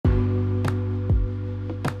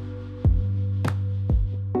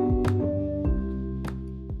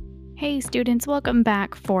Hey students, welcome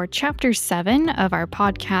back for Chapter 7 of our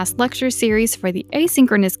podcast lecture series for the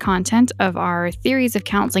asynchronous content of our Theories of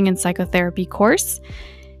Counseling and Psychotherapy course.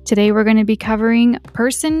 Today we're going to be covering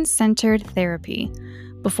person-centered therapy.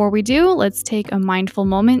 Before we do, let's take a mindful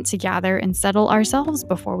moment to gather and settle ourselves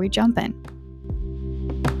before we jump in.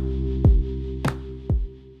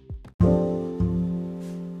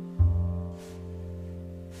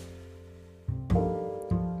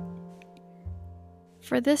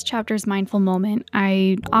 For this chapter's mindful moment,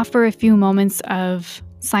 I offer a few moments of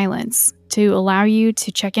silence to allow you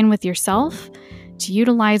to check in with yourself, to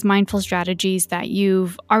utilize mindful strategies that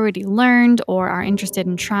you've already learned or are interested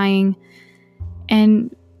in trying,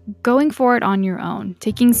 and going for it on your own,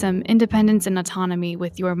 taking some independence and autonomy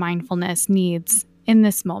with your mindfulness needs in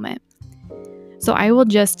this moment. So I will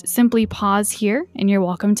just simply pause here, and you're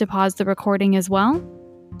welcome to pause the recording as well.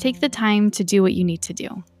 Take the time to do what you need to do.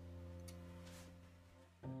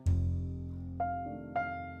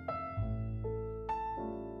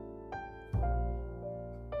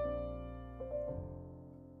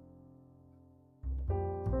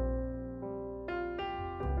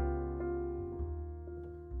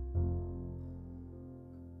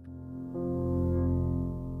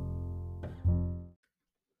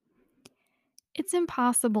 It's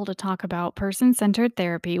impossible to talk about person-centered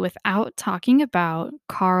therapy without talking about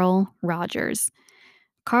Carl Rogers.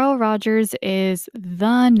 Carl Rogers is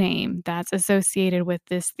the name that's associated with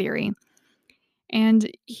this theory. And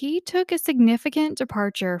he took a significant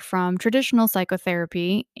departure from traditional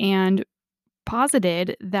psychotherapy and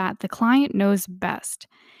posited that the client knows best.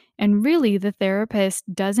 And really, the therapist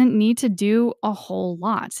doesn't need to do a whole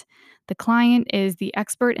lot. The client is the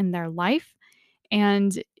expert in their life,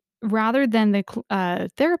 and rather than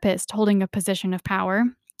the therapist holding a position of power,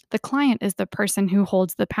 the client is the person who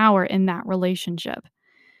holds the power in that relationship.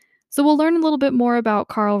 So we'll learn a little bit more about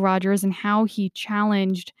Carl Rogers and how he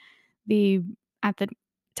challenged the, at the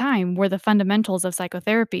time, were the fundamentals of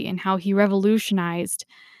psychotherapy and how he revolutionized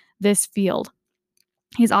this field.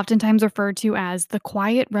 He's oftentimes referred to as the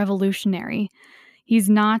quiet revolutionary. He's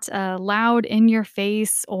not a loud, in your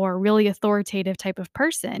face, or really authoritative type of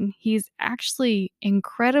person. He's actually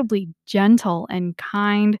incredibly gentle and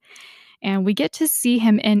kind, and we get to see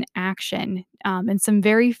him in action in some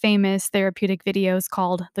very famous therapeutic videos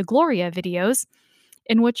called the Gloria videos,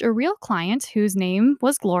 in which a real client, whose name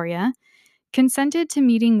was Gloria, consented to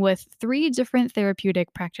meeting with 3 different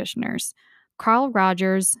therapeutic practitioners: Carl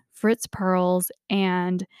Rogers, Fritz Perls,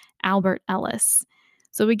 and Albert Ellis.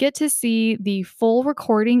 So we get to see the full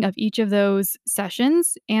recording of each of those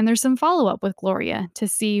sessions, and there's some follow up with Gloria to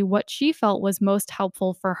see what she felt was most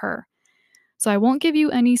helpful for her. So I won't give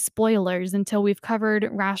you any spoilers until we've covered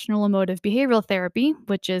rational emotive behavioral therapy,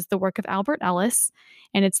 which is the work of Albert Ellis,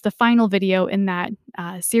 and it's the final video in that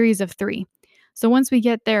series of 3. So once we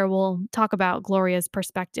get there, we'll talk about Gloria's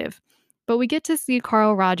perspective. But we get to see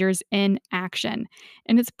Carl Rogers in action,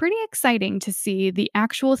 and it's pretty exciting to see the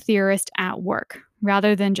actual theorist at work.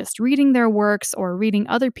 Rather than just reading their works or reading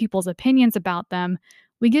other people's opinions about them,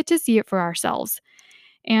 we get to see it for ourselves.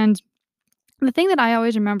 And the thing that I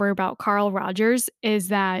always remember about Carl Rogers is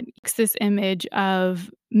that it's this image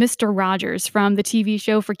of Mr. Rogers from the TV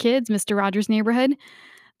show for kids, Mr. Rogers' Neighborhood.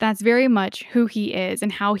 That's very much who he is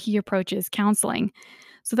and how he approaches counseling.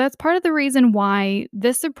 So that's part of the reason why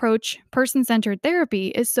this approach, person-centered therapy,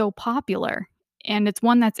 is so popular. And it's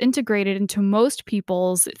one that's integrated into most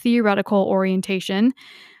people's theoretical orientation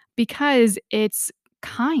because it's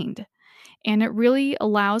kind and it really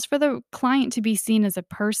allows for the client to be seen as a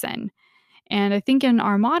person. And I think in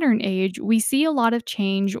our modern age, we see a lot of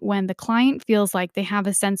change when the client feels like they have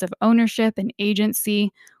a sense of ownership and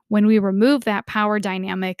agency when we remove that power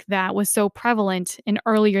dynamic that was so prevalent in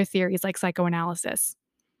earlier theories like psychoanalysis.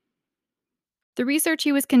 The research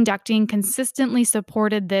he was conducting consistently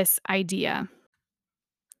supported this idea.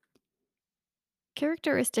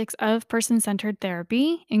 Characteristics of person centered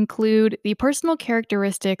therapy include the personal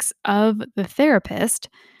characteristics of the therapist.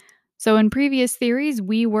 So, in previous theories,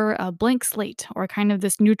 we were a blank slate or kind of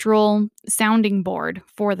this neutral sounding board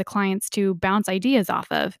for the clients to bounce ideas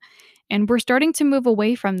off of. And we're starting to move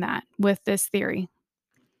away from that with this theory.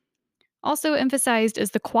 Also emphasized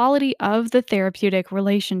is the quality of the therapeutic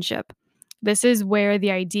relationship. This is where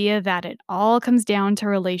the idea that it all comes down to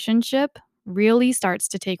relationship really starts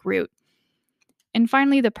to take root. And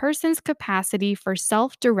finally, the person's capacity for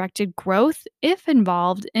self directed growth if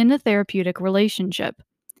involved in a therapeutic relationship.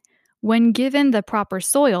 When given the proper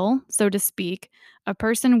soil, so to speak, a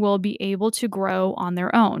person will be able to grow on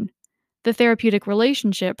their own. The therapeutic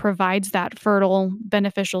relationship provides that fertile,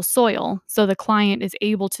 beneficial soil so the client is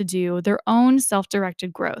able to do their own self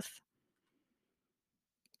directed growth.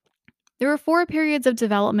 There were four periods of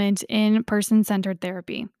development in person centered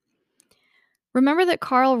therapy. Remember that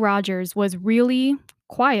Carl Rogers was really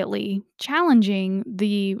quietly challenging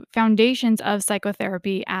the foundations of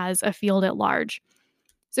psychotherapy as a field at large.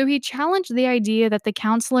 So he challenged the idea that the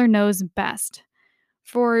counselor knows best.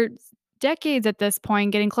 For decades at this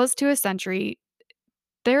point, getting close to a century,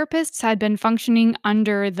 therapists had been functioning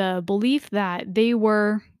under the belief that they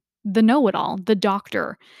were the know it all, the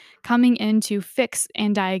doctor, coming in to fix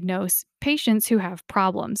and diagnose patients who have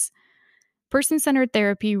problems. Person centered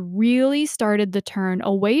therapy really started the turn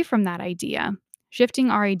away from that idea,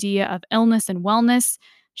 shifting our idea of illness and wellness,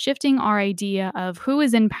 shifting our idea of who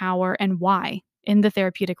is in power and why in the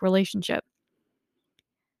therapeutic relationship.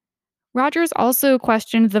 Rogers also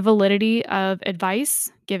questioned the validity of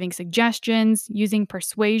advice, giving suggestions, using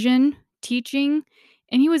persuasion, teaching,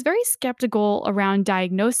 and he was very skeptical around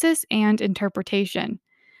diagnosis and interpretation.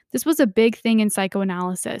 This was a big thing in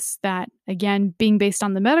psychoanalysis that, again, being based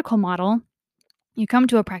on the medical model, you come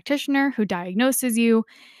to a practitioner who diagnoses you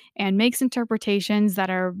and makes interpretations that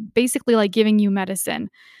are basically like giving you medicine,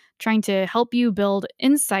 trying to help you build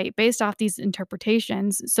insight based off these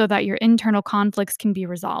interpretations so that your internal conflicts can be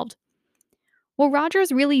resolved. Well,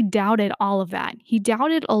 Rogers really doubted all of that. He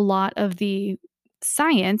doubted a lot of the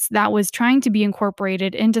science that was trying to be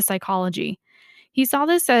incorporated into psychology. He saw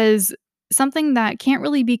this as something that can't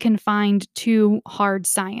really be confined to hard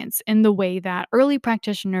science in the way that early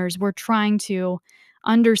practitioners were trying to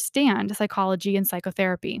understand psychology and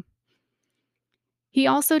psychotherapy. He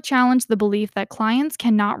also challenged the belief that clients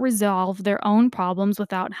cannot resolve their own problems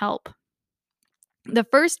without help. The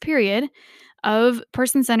first period of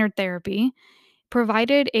person centered therapy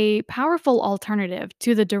provided a powerful alternative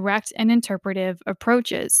to the direct and interpretive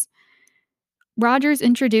approaches. Rogers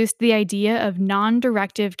introduced the idea of non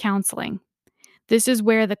directive counseling. This is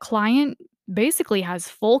where the client basically has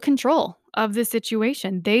full control of the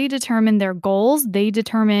situation. They determine their goals, they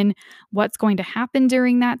determine what's going to happen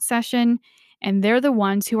during that session, and they're the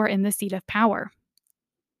ones who are in the seat of power.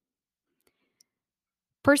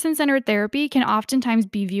 Person centered therapy can oftentimes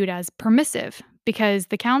be viewed as permissive because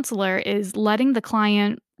the counselor is letting the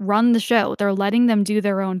client run the show, they're letting them do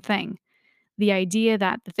their own thing. The idea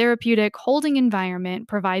that the therapeutic holding environment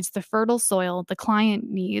provides the fertile soil the client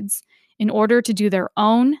needs in order to do their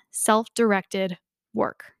own self directed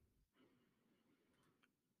work.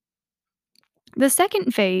 The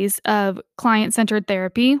second phase of client centered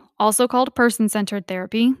therapy, also called person centered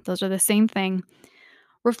therapy, those are the same thing,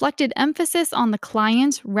 reflected emphasis on the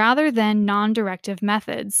client rather than non directive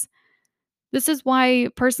methods. This is why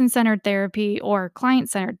person centered therapy or client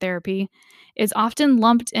centered therapy is often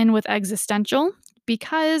lumped in with existential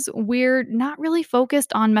because we're not really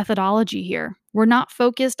focused on methodology here. We're not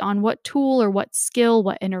focused on what tool or what skill,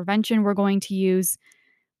 what intervention we're going to use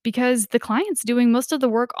because the client's doing most of the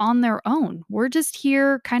work on their own. We're just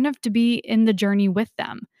here kind of to be in the journey with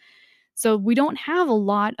them. So we don't have a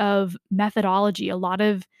lot of methodology, a lot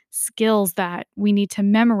of skills that we need to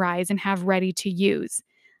memorize and have ready to use.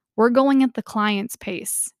 We're going at the client's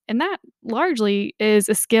pace. And that largely is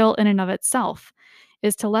a skill in and of itself,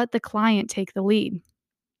 is to let the client take the lead.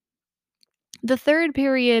 The third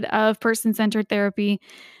period of person centered therapy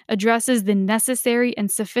addresses the necessary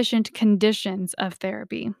and sufficient conditions of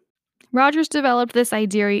therapy. Rogers developed this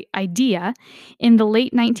idea in the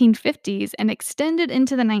late 1950s and extended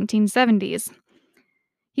into the 1970s.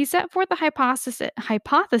 He set forth a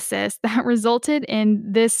hypothesis that resulted in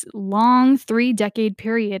this long 3 decade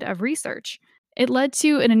period of research. It led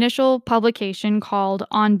to an initial publication called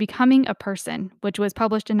On Becoming a Person, which was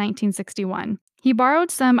published in 1961. He borrowed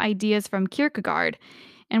some ideas from Kierkegaard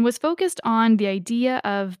and was focused on the idea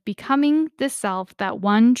of becoming the self that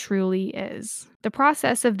one truly is. The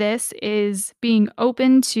process of this is being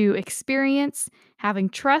open to experience, having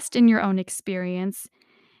trust in your own experience,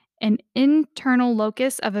 an internal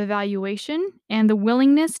locus of evaluation, and the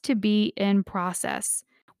willingness to be in process.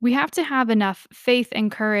 We have to have enough faith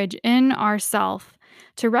and courage in ourself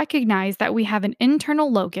to recognize that we have an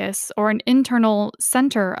internal locus or an internal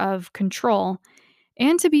center of control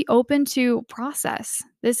and to be open to process.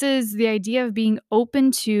 This is the idea of being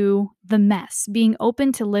open to the mess, being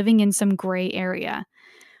open to living in some gray area.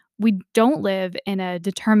 We don't live in a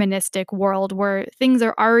deterministic world where things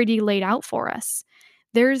are already laid out for us.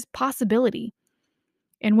 There's possibility.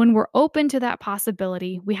 And when we're open to that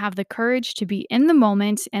possibility, we have the courage to be in the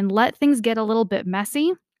moment and let things get a little bit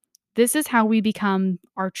messy. This is how we become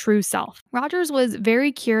our true self. Rogers was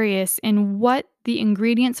very curious in what the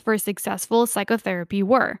ingredients for successful psychotherapy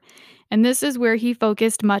were, and this is where he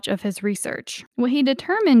focused much of his research. What he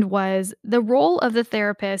determined was the role of the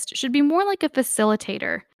therapist should be more like a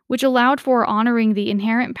facilitator. which allowed for honoring the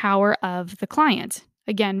inherent power of the client.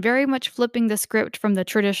 Again, very much flipping the script from the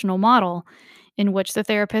traditional model, in which the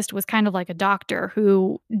therapist was kind of like a doctor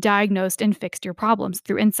who diagnosed and fixed your problems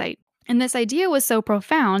through insight. And this idea was so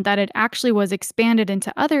profound that it actually was expanded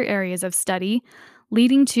into other areas of study,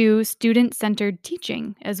 leading to student centered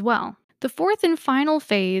teaching as well. The fourth and final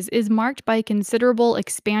phase is marked by considerable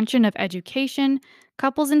expansion of education,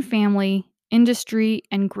 couples and family, industry,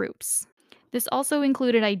 and groups. This also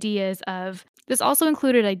included ideas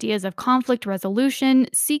of conflict resolution,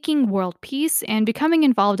 seeking world peace, and becoming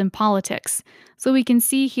involved in politics. So we can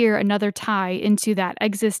see here another tie into that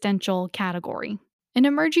existential category. An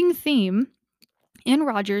emerging theme in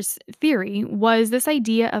Rogers' theory was this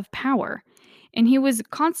idea of power. And he was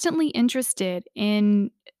constantly interested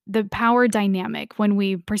in the power dynamic when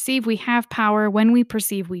we perceive we have power, when we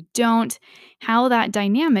perceive we don't, how that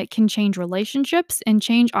dynamic can change relationships and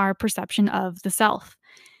change our perception of the self.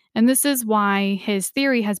 And this is why his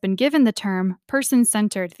theory has been given the term person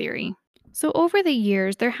centered theory. So, over the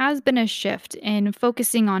years, there has been a shift in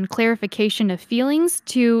focusing on clarification of feelings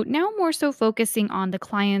to now more so focusing on the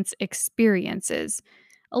client's experiences,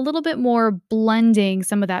 a little bit more blending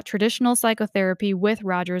some of that traditional psychotherapy with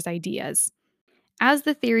Rogers' ideas. As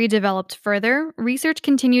the theory developed further, research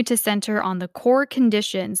continued to center on the core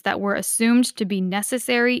conditions that were assumed to be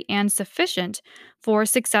necessary and sufficient for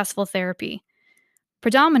successful therapy.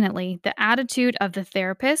 Predominantly, the attitude of the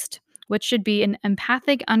therapist, which should be an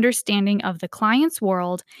empathic understanding of the client's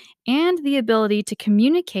world and the ability to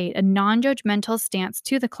communicate a non judgmental stance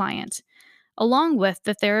to the client, along with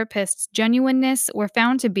the therapist's genuineness, were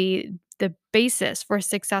found to be the basis for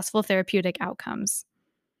successful therapeutic outcomes.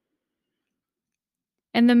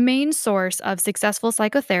 And the main source of successful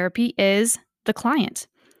psychotherapy is the client.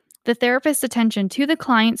 The therapist's attention to the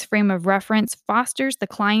client's frame of reference fosters the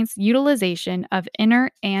client's utilization of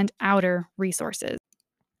inner and outer resources.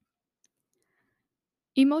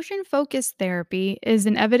 Emotion focused therapy is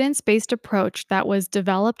an evidence based approach that was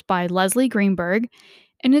developed by Leslie Greenberg,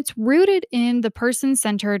 and it's rooted in the person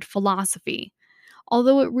centered philosophy,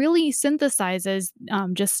 although it really synthesizes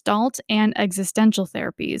Gestalt and existential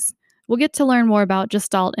therapies. We'll get to learn more about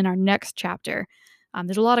Gestalt in our next chapter.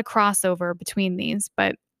 There's a lot of crossover between these,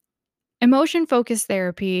 but emotion focused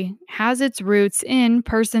therapy has its roots in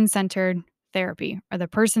person centered therapy or the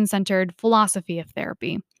person centered philosophy of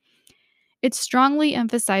therapy. It strongly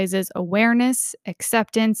emphasizes awareness,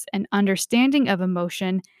 acceptance, and understanding of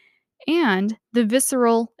emotion and the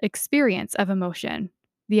visceral experience of emotion.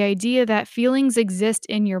 The idea that feelings exist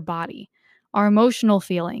in your body, our emotional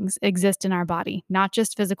feelings exist in our body, not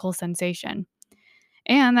just physical sensation.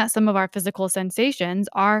 And that some of our physical sensations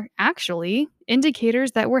are actually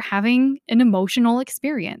indicators that we're having an emotional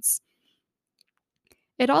experience.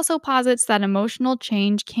 It also posits that emotional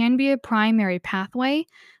change can be a primary pathway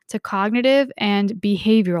to cognitive and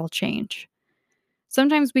behavioral change.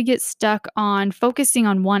 Sometimes we get stuck on focusing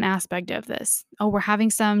on one aspect of this. Oh, we're having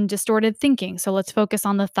some distorted thinking, so let's focus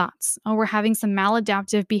on the thoughts. Oh, we're having some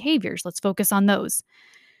maladaptive behaviors, let's focus on those.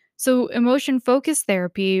 So, emotion focused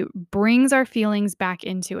therapy brings our feelings back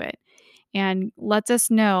into it and lets us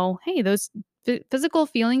know hey, those physical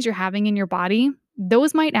feelings you're having in your body,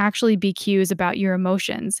 those might actually be cues about your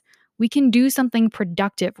emotions. We can do something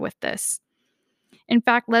productive with this. In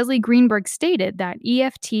fact, Leslie Greenberg stated that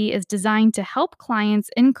EFT is designed to help clients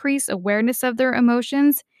increase awareness of their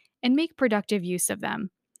emotions and make productive use of them.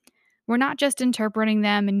 We're not just interpreting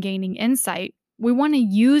them and gaining insight, we want to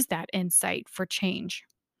use that insight for change.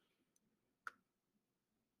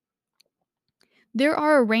 There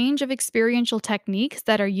are a range of experiential techniques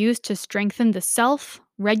that are used to strengthen the self,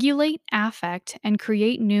 regulate affect, and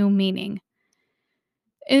create new meaning.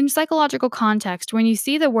 In psychological context, when you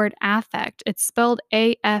see the word affect, it's spelled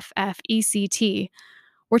AFFECT.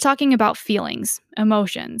 We're talking about feelings,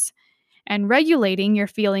 emotions. And regulating your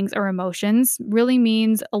feelings or emotions really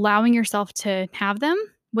means allowing yourself to have them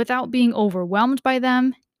without being overwhelmed by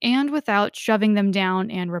them and without shoving them down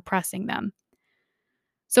and repressing them.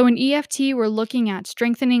 So in EFT, we're looking at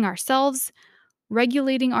strengthening ourselves,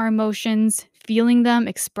 regulating our emotions, feeling them,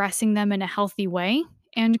 expressing them in a healthy way,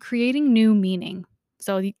 and creating new meaning.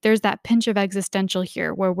 So there's that pinch of existential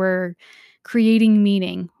here where we're creating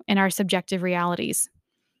meaning in our subjective realities.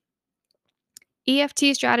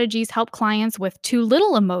 EFT strategies help clients with too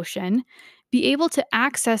little emotion be able to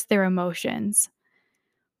access their emotions.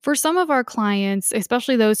 For some of our clients,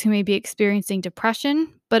 especially those who may be experiencing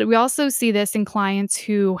depression, but we also see this in clients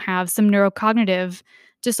who have some neurocognitive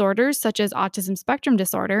disorders, such as autism spectrum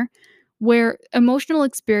disorder, where emotional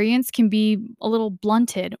experience can be a little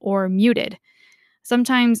blunted or muted.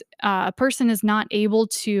 Sometimes a person is not able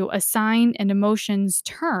to assign an emotions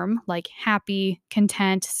term like happy,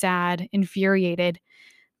 content, sad, infuriated.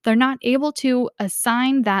 They're not able to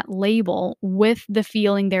assign that label with the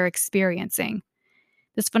feeling they're experiencing.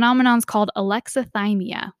 This phenomenon is called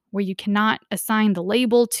alexithymia, where you cannot assign the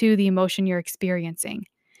label to the emotion you're experiencing.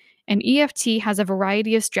 And EFT has a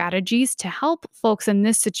variety of strategies to help folks in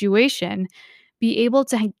this situation be able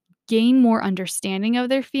to gain more understanding of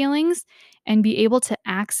their feelings and be able to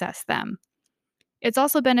access them. It's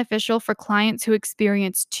also beneficial for clients who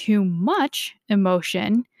experience too much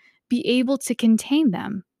emotion, be able to contain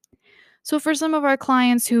them. So, for some of our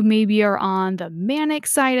clients who maybe are on the manic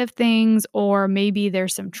side of things, or maybe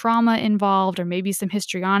there's some trauma involved, or maybe some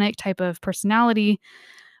histrionic type of personality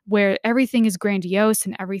where everything is grandiose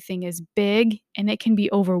and everything is big and it can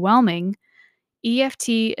be overwhelming, EFT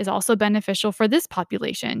is also beneficial for this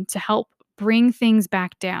population to help bring things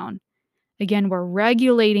back down. Again, we're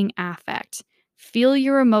regulating affect. Feel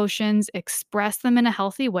your emotions, express them in a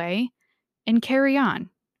healthy way, and carry on.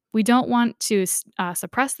 We don't want to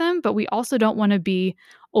suppress them, but we also don't want to be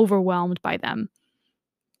overwhelmed by them.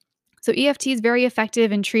 So, EFT is very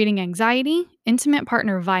effective in treating anxiety, intimate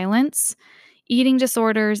partner violence, eating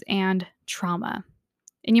disorders, and trauma.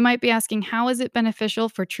 And you might be asking, how is it beneficial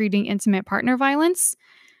for treating intimate partner violence?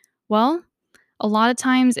 Well, a lot of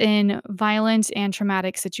times in violent and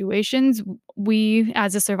traumatic situations, we,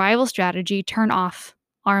 as a survival strategy, turn off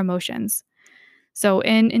our emotions. So,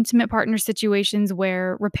 in intimate partner situations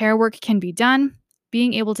where repair work can be done,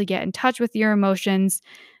 being able to get in touch with your emotions,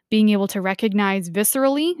 being able to recognize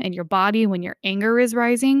viscerally in your body when your anger is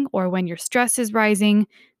rising or when your stress is rising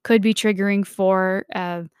could be triggering for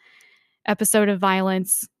a episode of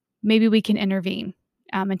violence. Maybe we can intervene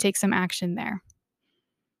and take some action there.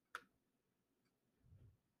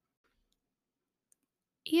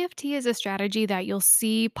 EFT is a strategy that you'll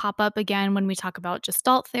see pop up again when we talk about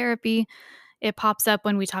Gestalt therapy. It pops up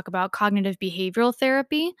when we talk about cognitive behavioral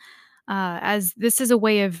therapy, as this is a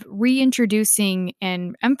way of reintroducing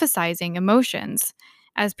and emphasizing emotions.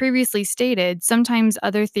 As previously stated, sometimes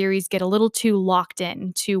other theories get a little too locked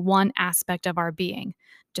in to one aspect of our being,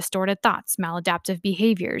 distorted thoughts, maladaptive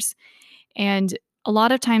behaviors. And a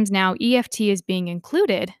lot of times now, EFT is being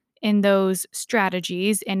included in those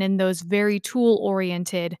strategies and in those very tool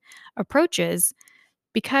oriented approaches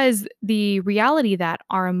because the reality that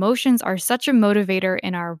our emotions are such a motivator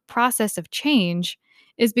in our process of change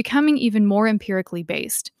is becoming even more empirically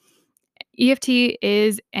based. EFT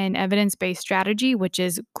is an evidence based strategy, which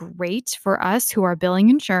is great for us who are billing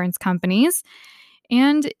insurance companies.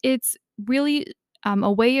 And it's really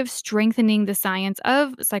a way of strengthening the science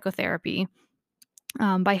of psychotherapy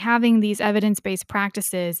by having these evidence based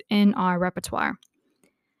practices in our repertoire.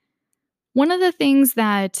 One of the things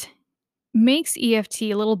that makes EFT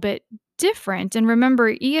a little bit different, and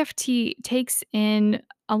remember, EFT takes in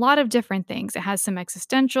a lot of different things. It has some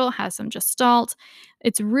existential, has some gestalt.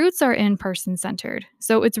 Its roots are in person centered.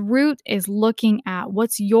 So, its root is looking at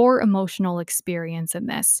what's your emotional experience in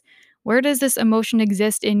this? Where does this emotion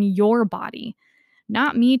exist in your body?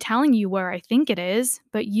 Not me telling you where I think it is,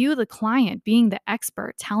 but you, the client, being the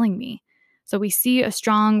expert telling me. So we see a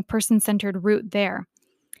strong person centered root there.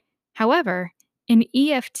 However, in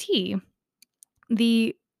EFT,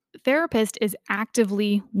 the therapist is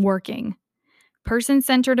actively working. Person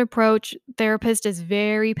centered approach, therapist is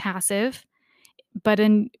very passive, but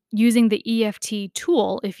in using the EFT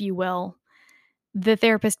tool, if you will, the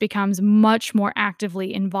therapist becomes much more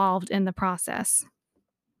actively involved in the process.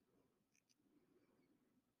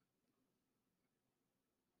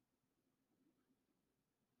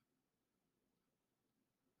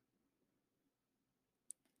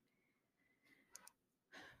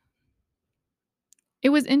 It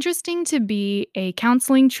was interesting to be a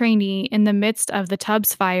counseling trainee in the midst of the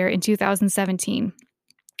Tubbs fire in 2017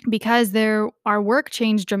 because our work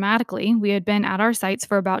changed dramatically. We had been at our sites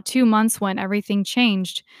for about 2 months when everything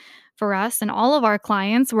changed for us, and all of our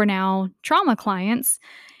clients were now trauma clients,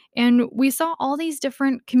 and we saw all these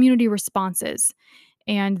different community responses.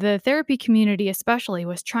 And the therapy community, especially,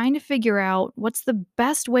 was trying to figure out what's the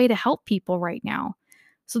best way to help people right now.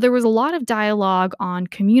 So there was a lot of dialogue on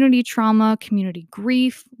community trauma, community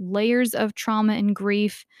grief, layers of trauma and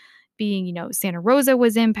grief, being, Santa Rosa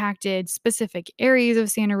was impacted, specific areas of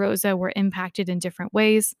Santa Rosa were impacted in different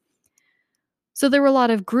ways. So there were a lot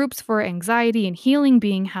of groups for anxiety and healing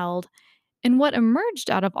being held. And what emerged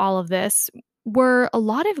out of all of this were a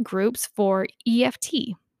lot of groups for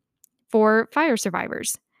EFT, for fire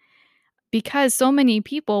survivors, because so many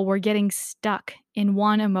people were getting stuck in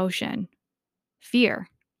one emotion, fear.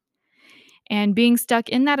 And being stuck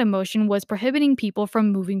in that emotion was prohibiting people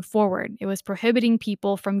from moving forward. It was prohibiting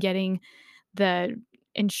people from getting the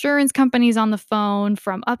insurance companies on the phone,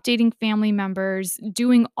 from updating family members,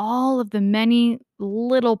 doing all of the many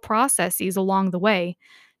little processes along the way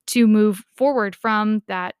to move forward from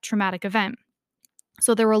that traumatic event.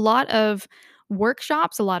 So there were a lot of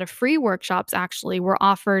workshops, a lot of free workshops actually were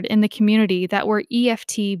offered in the community that were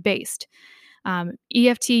EFT based.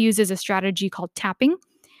 EFT uses a strategy called tapping,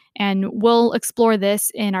 and we'll explore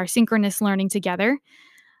this in our synchronous learning together.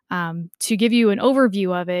 To give you an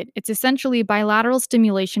overview of it, it's essentially bilateral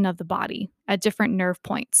stimulation of the body at different nerve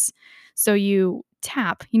points. So you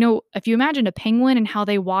tap, if you imagine a penguin and how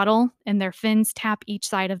they waddle and their fins tap each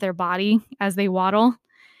side of their body as they waddle,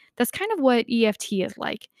 that's kind of what EFT is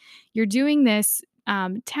like. You're doing this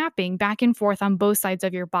tapping back and forth on both sides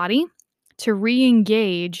of your body to re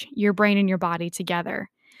engage your brain and your body together.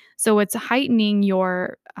 So it's heightening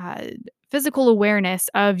your physical awareness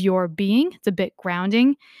of your being. It's a bit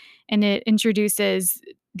grounding, and it introduces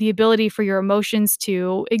the ability for your emotions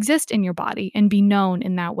to exist in your body and be known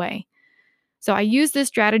in that way. So I use this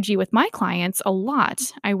strategy with my clients a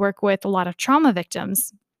lot. I work with a lot of trauma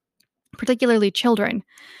victims, particularly children.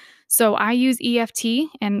 So I use EFT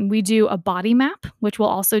and we do a body map, which we'll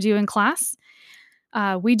also do in class.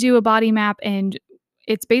 We do a body map, and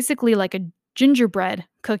it's basically like a gingerbread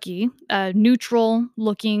cookie, a neutral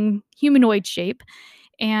looking humanoid shape.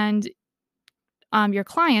 And your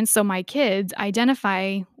clients, so my kids,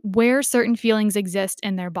 identify where certain feelings exist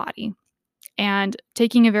in their body. And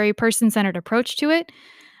taking a very person centered approach to it,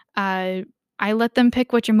 uh, I let them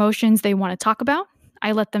pick which emotions they want to talk about.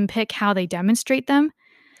 I let them pick how they demonstrate them.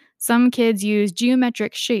 Some kids use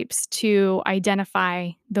geometric shapes to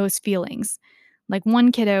identify those feelings. Like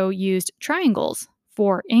one kiddo used triangles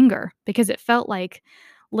for anger because it felt like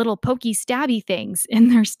little pokey stabby things in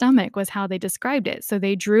their stomach was how they described it. So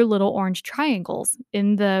they drew little orange triangles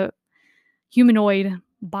in the humanoid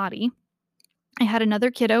body. I had another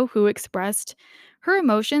kiddo who expressed her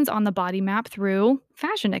emotions on the body map through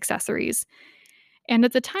fashion accessories. And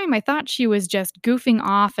at the time, I thought she was just goofing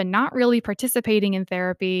off and not really participating in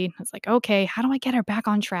therapy. I was like, okay, how do I get her back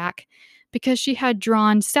on track? Because she had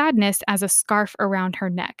drawn sadness as a scarf around her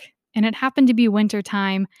neck. And it happened to be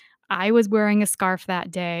wintertime. I was wearing a scarf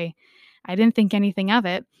that day. I didn't think anything of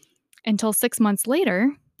it until 6 months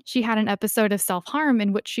later. She had an episode of self harm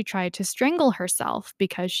in which she tried to strangle herself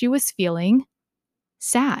because she was feeling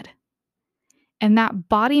sad. And that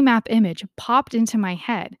body map image popped into my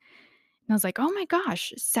head. And I was like, oh my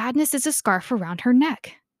gosh, sadness is a scarf around her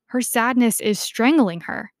neck. Her sadness is strangling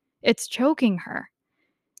her, it's choking her.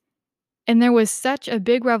 And there was such a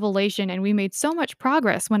big revelation, and we made so much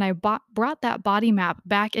progress when I brought that body map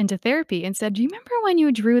back into therapy and said, do you remember when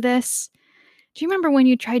you drew this? Do you remember when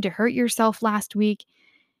you tried to hurt yourself last week?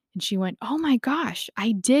 And she went, oh my gosh,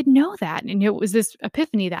 I did know that. And it was this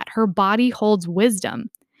epiphany that her body holds wisdom.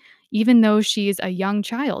 Even though she's a young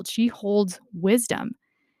child, she holds wisdom.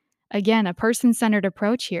 Again, a person centered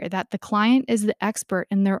approach here that the client is the expert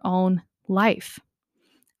in their own life.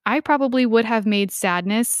 I probably would have made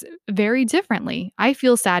sadness very differently. I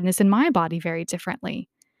feel sadness in my body very differently.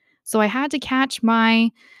 So I had to catch my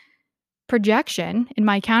projection in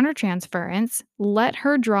my countertransference, let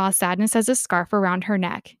her draw sadness as a scarf around her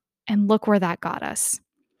neck, and look where that got us.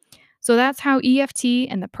 So that's how EFT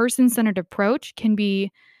and the person centered approach can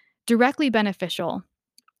be directly beneficial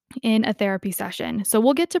in a therapy session. So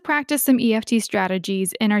we'll get to practice some EFT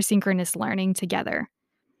strategies in our synchronous learning together.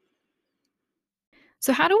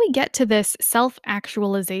 So, how do we get to this self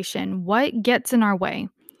actualization? What gets in our way?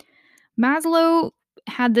 Maslow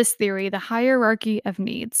had this theory, the hierarchy of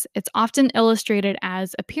needs. It's often illustrated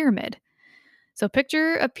as a pyramid. So,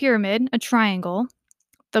 picture a pyramid, a triangle.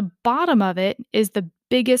 The bottom of it is the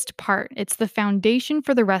biggest part, it's the foundation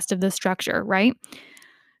for the rest of the structure, right?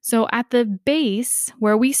 So, at the base,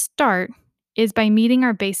 where we start is by meeting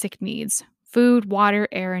our basic needs: food, water,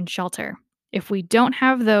 air, and shelter. If we don't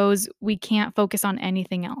have those, we can't focus on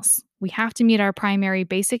anything else. We have to meet our primary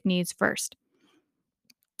basic needs first.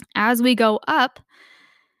 As we go up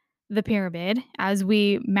the pyramid, as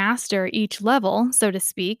we master each level, so to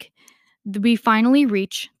speak, we finally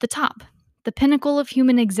reach the top, the pinnacle of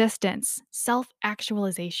human existence, self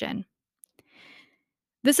actualization.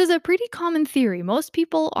 This is a pretty common theory. Most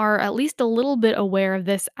people are at least a little bit aware of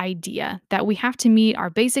this idea that we have to meet our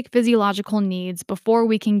basic physiological needs before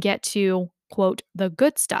we can get to, quote, the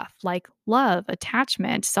good stuff like love,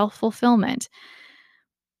 attachment, self fulfillment.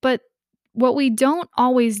 But what we don't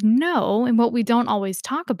always know and what we don't always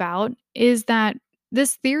talk about is that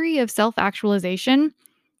this theory of self actualization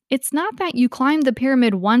It's not that you climb the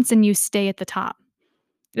pyramid once and you stay at the top.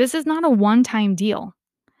 This is not a one time deal.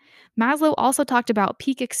 Maslow also talked about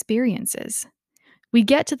peak experiences. We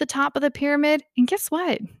get to the top of the pyramid, and guess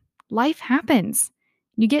what? Life happens.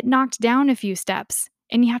 You get knocked down a few steps,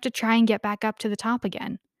 and you have to try and get back up to the top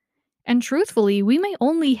again. And truthfully, we may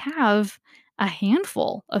only have a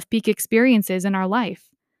handful of peak experiences in our life.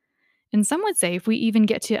 And some would say if we even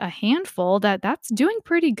get to a handful, that's doing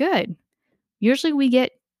pretty good. Usually we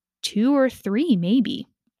get two or three, maybe.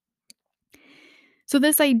 So,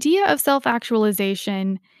 this idea of self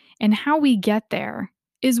actualization and how we get there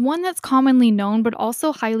is one that's commonly known but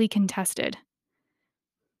also highly contested.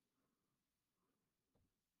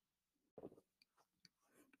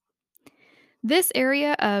 This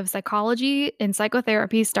area of psychology and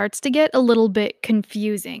psychotherapy starts to get a little bit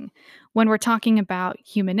confusing when we're talking about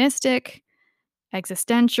humanistic,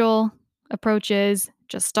 existential approaches,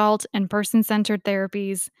 gestalt, and person centered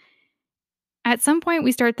therapies. At some point,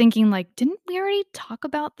 we start thinking, like, didn't we already talk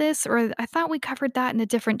about this? Or I thought we covered that in a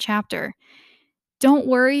different chapter. Don't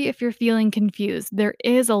worry if you're feeling confused. There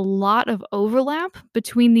is a lot of overlap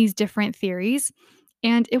between these different theories.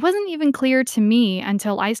 And it wasn't even clear to me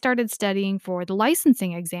until I started studying for the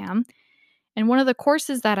licensing exam. And one of the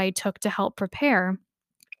courses that I took to help prepare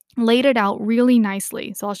laid it out really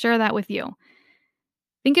nicely. So I'll share that with you.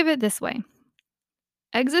 Think of it this way: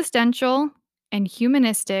 existential and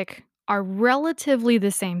humanistic are relatively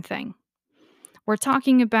the same thing. We're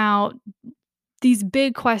talking about these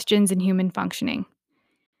big questions in human functioning.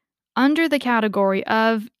 Under the category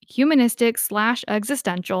of humanistic slash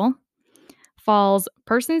existential falls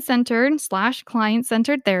person centered slash client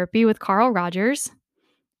centered therapy with Carl Rogers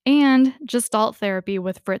and gestalt therapy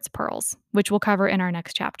with Fritz Perls, which we'll cover in our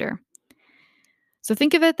next chapter. So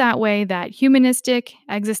think of it that way, that humanistic,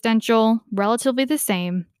 existential, relatively the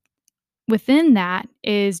same. Within that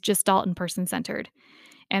is gestalt and person centered.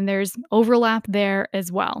 And there's overlap there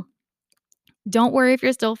as well. Don't worry if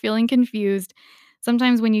you're still feeling confused.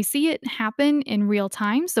 Sometimes when you see it happen in real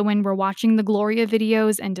time, so when we're watching the Gloria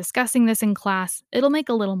videos and discussing this in class, it'll make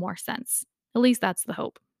a little more sense. At least that's the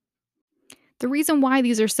hope. The reason why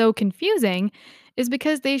these are so confusing is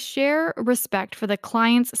because they share respect for the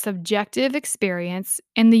client's subjective experience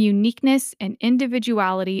and the uniqueness and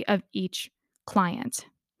individuality of each client.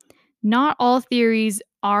 Not all theories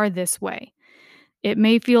are this way. It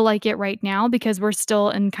may feel like it right now because we're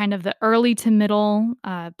still in kind of the early to middle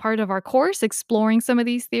part of our course exploring some of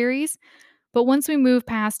these theories. But once we move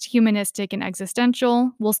past humanistic and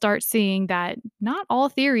existential, we'll start seeing that not all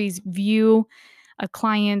theories view a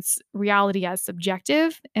client's reality as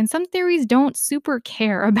subjective, and some theories don't super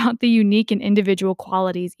care about the unique and individual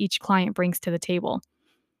qualities each client brings to the table.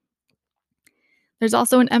 There's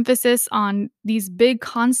also an emphasis on these big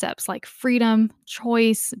concepts like freedom,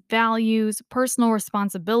 choice, values, personal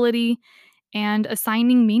responsibility, and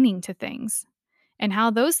assigning meaning to things, and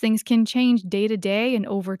how those things can change day to day and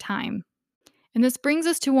over time. And this brings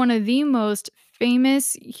us to one of the most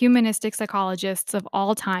famous humanistic psychologists of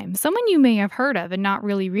all time, someone you may have heard of and not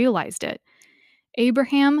really realized it: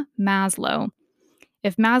 Abraham Maslow.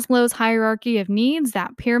 If Maslow's hierarchy of needs,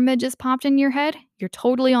 that pyramid just popped in your head, you're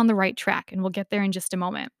totally on the right track, and we'll get there in just a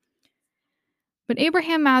moment. But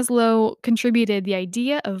Abraham Maslow contributed the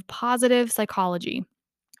idea of positive psychology.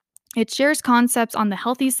 It shares concepts on the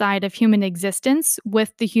healthy side of human existence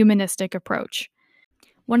with the humanistic approach.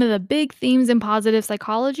 One of the big themes in positive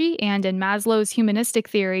psychology and in Maslow's humanistic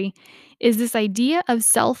theory is this idea of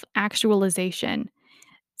self actualization.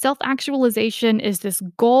 Self actualization is this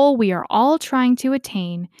goal we are all trying to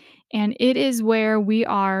attain, and it is where we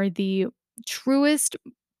are the truest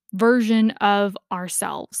version of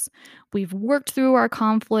ourselves. We've worked through our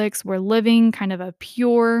conflicts, we're living kind of a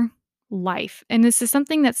pure life, and this is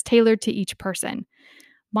something that's tailored to each person.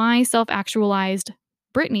 My self actualized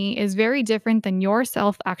Brittany is very different than your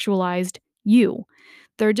self actualized you.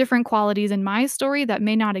 There are different qualities in my story that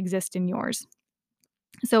may not exist in yours.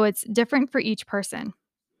 So it's different for each person.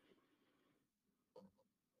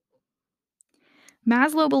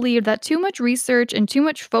 Maslow believed that too much research and too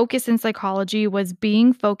much focus in psychology was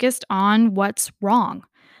being focused on what's wrong,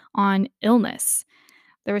 on illness.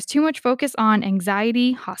 There was too much focus on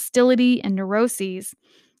anxiety, hostility, and neuroses,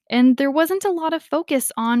 and there wasn't a lot of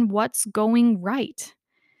focus on what's going right.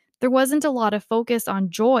 There wasn't a lot of focus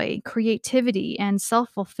on joy, creativity, and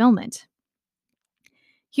self fulfillment.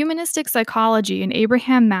 Humanistic psychology and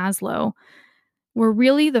Abraham Maslow were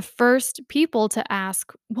really the first people to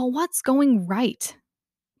ask, well, what's going right?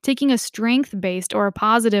 Taking a strength based or a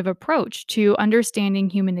positive approach to understanding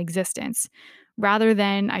human existence, rather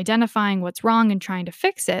than identifying what's wrong and trying to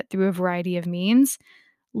fix it through a variety of means.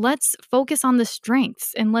 Let's focus on the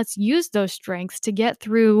strengths and let's use those strengths to get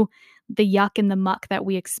through the yuck and the muck that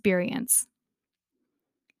we experience.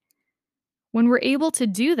 When we're able to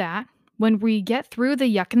do that, when we get through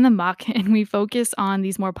the yuck and the muck and we focus on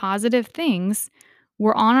these more positive things,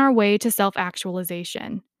 we're on our way to self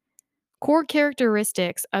actualization. Core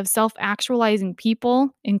characteristics of self actualizing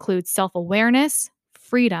people include self awareness,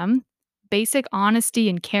 freedom, basic honesty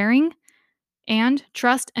and caring, and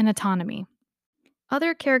trust and autonomy.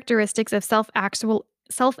 Other characteristics of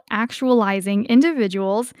self-actualizing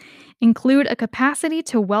individuals include a capacity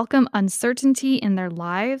to welcome uncertainty in their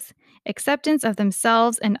lives, acceptance of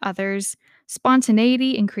themselves and others,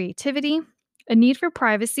 spontaneity and creativity, a need for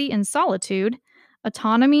privacy and solitude,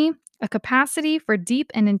 autonomy, a capacity for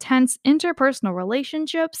deep and intense interpersonal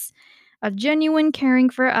relationships, a genuine caring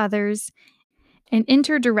for others, an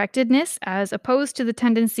interdirectedness as opposed to the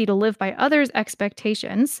tendency to live by others'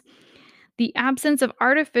 expectations, the absence of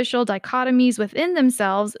artificial dichotomies within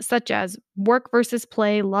themselves, such as work versus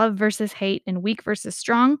play, love versus hate, and weak versus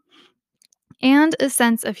strong, and a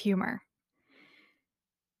sense of humor.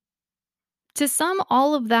 To sum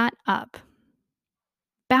all of that up,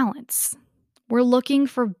 balance. We're looking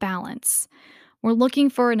for balance. We're looking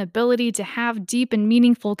for an ability to have deep and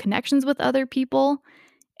meaningful connections with other people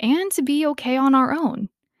and to be okay on our own.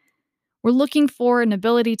 We're looking for an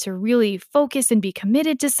ability to really focus and be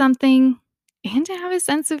committed to something and to have a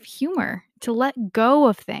sense of humor, to let go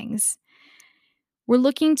of things. We're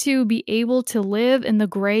looking to be able to live in the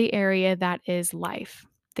gray area that is life.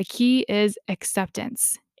 The key is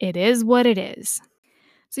acceptance. It is what it is.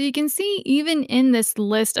 So you can see, even in this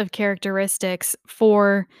list of characteristics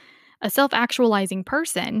for a self actualizing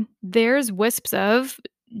person, there's wisps of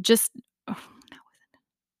just, oh, no.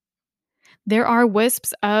 There are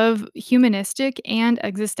wisps of humanistic and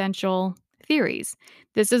existential theories.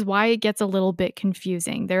 This is why it gets a little bit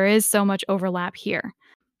confusing. There is so much overlap here.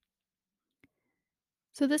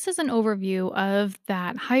 So, this is an overview of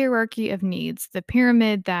that hierarchy of needs, the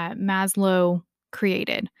pyramid that Maslow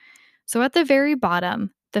created. So, at the very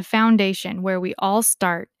bottom, the foundation where we all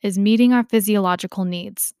start is meeting our physiological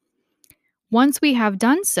needs. Once we have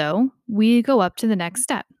done so, we go up to the next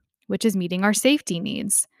step, which is meeting our safety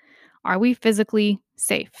needs. Are we physically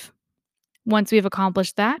safe? Once we've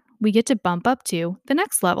accomplished that, we get to bump up to the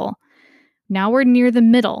next level. Now we're near the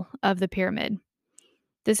middle of the pyramid.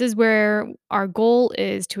 This is where our goal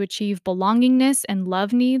is to achieve belongingness and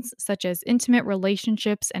love needs, such as intimate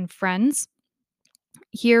relationships and friends.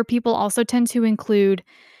 Here, people also tend to include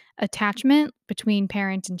attachment between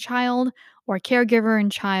parent and child or caregiver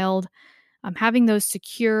and child. Having those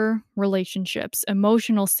secure relationships,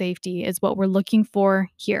 emotional safety is what we're looking for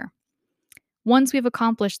here. Once we've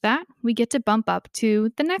accomplished that, we get to bump up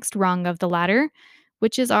to the next rung of the ladder,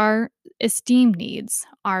 which is our esteem needs,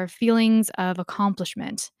 our feelings of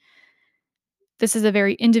accomplishment. This is a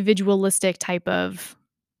very individualistic type of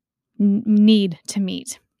need to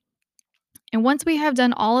meet. And once we have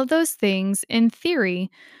done all of those things, in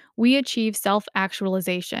theory, we achieve self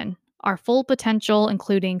actualization, our full potential,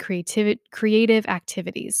 including creative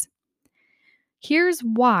activities. Here's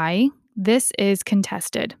why this is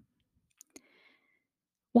contested.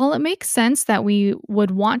 While it makes sense that we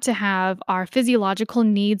would want to have our physiological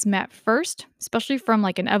needs met first, especially from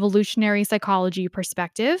like an evolutionary psychology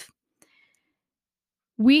perspective,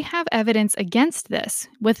 we have evidence against this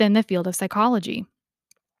within the field of psychology.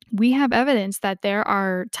 We have evidence that there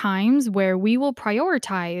are times where we will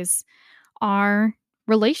prioritize our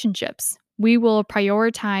relationships. We will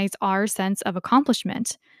prioritize our sense of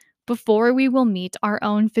accomplishment before we will meet our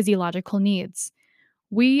own physiological needs.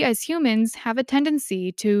 We as humans have a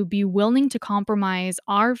tendency to be willing to compromise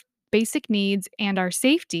our basic needs and our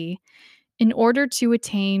safety in order to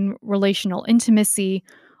attain relational intimacy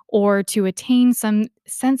or to attain some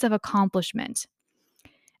sense of accomplishment.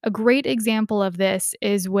 A great example of this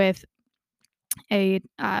is with a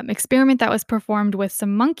experiment that was performed with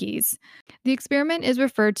some monkeys. The experiment is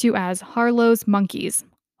referred to as Harlow's monkeys,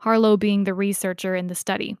 Harlow being the researcher in the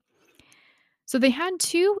study. So they had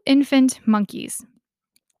two infant monkeys.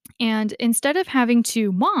 And instead of having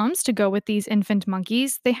two moms to go with these infant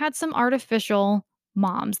monkeys, they had some artificial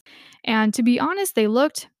moms. And to be honest, they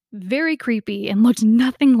looked very creepy and looked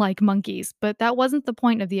nothing like monkeys, but that wasn't the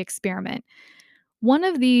point of the experiment. One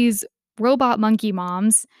of these robot monkey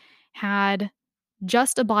moms had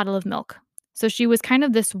just a bottle of milk. So she was kind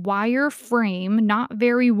of this wire frame, not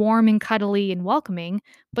very warm and cuddly and welcoming,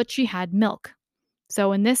 but she had milk.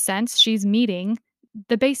 So, in this sense, she's meeting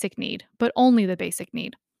the basic need, but only the basic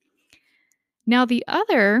need. Now, the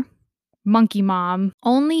other monkey mom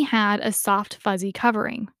only had a soft, fuzzy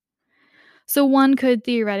covering. So one could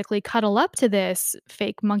theoretically cuddle up to this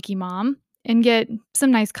fake monkey mom and get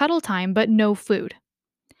some nice cuddle time, but no food.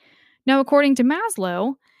 Now, according to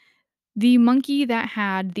Maslow, the monkey that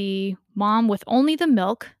had the mom with only the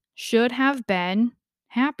milk should have been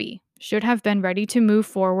happy, should have been ready to move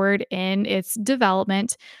forward in its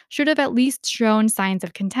development, should have at least shown signs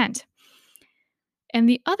of content. And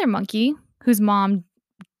the other monkey, whose mom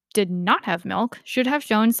did not have milk, should have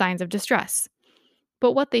shown signs of distress.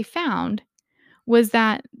 But what they found was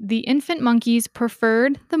that the infant monkeys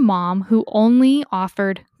preferred the mom who only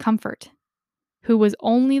offered comfort, who was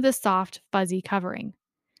only the soft, fuzzy covering.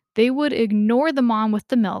 They would ignore the mom with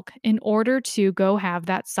the milk in order to go have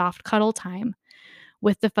that soft cuddle time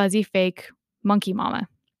with the fuzzy fake monkey mama.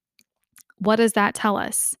 What does that tell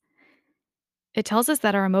us? It tells us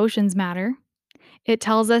that our emotions matter. It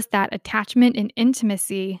tells us that attachment and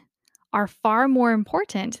intimacy are far more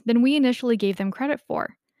important than we initially gave them credit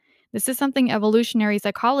for. This is something evolutionary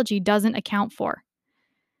psychology doesn't account for.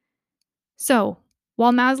 So,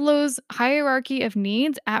 while Maslow's hierarchy of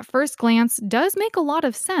needs at first glance does make a lot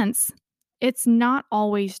of sense, it's not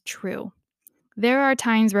always true. There are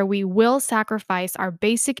times where we will sacrifice our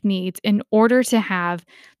basic needs in order to have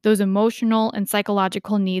those emotional and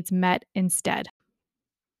psychological needs met instead.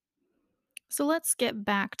 So let's get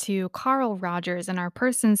back to Carl Rogers and our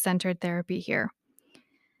person centered therapy here.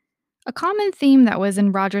 A common theme that was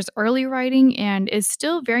in Rogers' early writing and is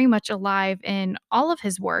still very much alive in all of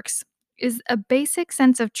his works is a basic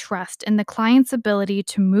sense of trust in the client's ability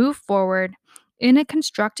to move forward in a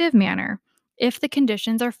constructive manner if the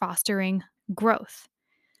conditions are fostering growth.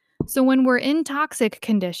 So, when we're in toxic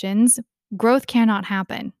conditions, growth cannot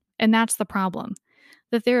happen, and that's the problem.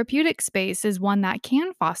 The therapeutic space is one that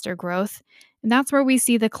can foster growth, and that's where we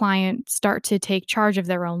see the client start to take charge of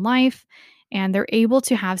their own life and they're able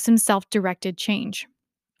to have some self directed change.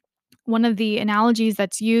 One of the analogies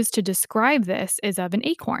that's used to describe this is of an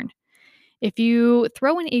acorn. If you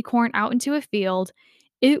throw an acorn out into a field,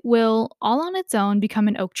 it will all on its own become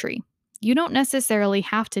an oak tree. You don't necessarily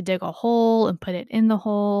have to dig a hole and put it in the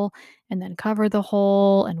hole and then cover the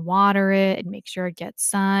hole and water it and make sure it gets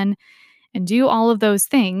sun and do all of those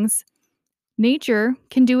things. Nature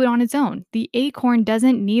can do it on its own. The acorn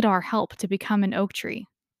doesn't need our help to become an oak tree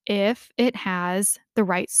if it has the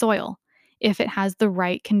right soil, if it has the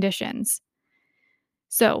right conditions.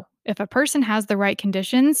 So, if a person has the right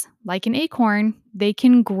conditions, like an acorn, they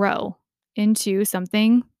can grow into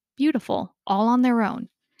something beautiful all on their own.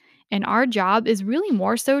 And our job is really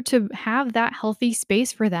more so to have that healthy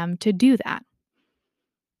space for them to do that.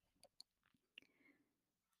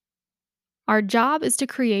 Our job is to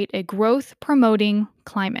create a growth promoting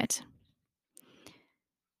climate.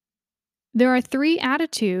 There are three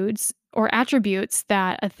attitudes or attributes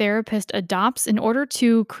that a therapist adopts in order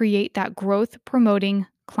to create that growth promoting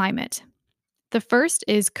climate. The first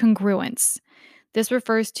is congruence. This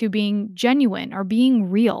refers to being genuine or being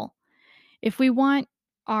real. If we want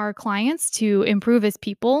our clients to improve as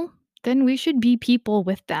people, then we should be people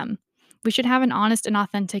with them. We should have an honest and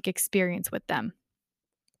authentic experience with them.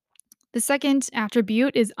 The second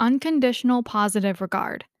attribute is unconditional positive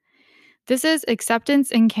regard. This is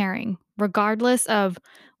acceptance and caring, regardless of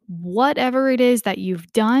whatever it is that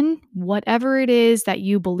you've done, whatever it is that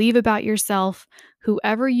you believe about yourself,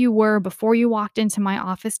 whoever you were before you walked into my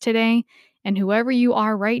office today, and whoever you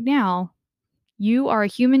are right now. You are a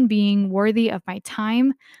human being worthy of my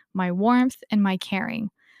time, my warmth, and my caring.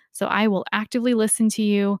 So I will actively listen to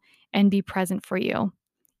you and be present for you.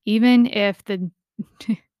 Even if the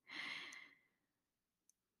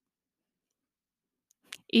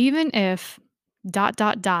even if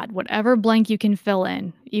whatever blank you can fill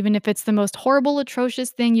in, even if it's the most horrible,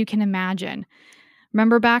 atrocious thing you can imagine.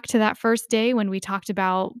 Remember back to that first day when we talked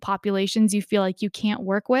about populations you feel like you can't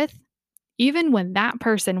work with? Even when that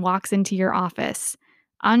person walks into your office,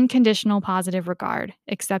 unconditional positive regard,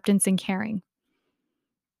 acceptance, and caring.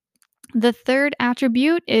 The third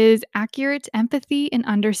attribute is accurate empathy and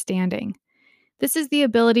understanding. This is the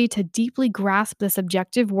ability to deeply grasp the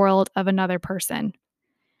subjective world of another person.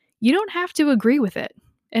 You don't have to agree with it,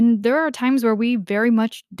 and there are times where we very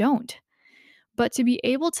much don't. But to be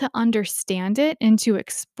able to understand it and to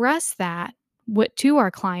express that to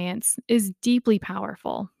our clients is deeply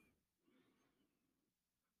powerful.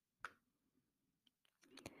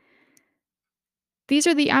 These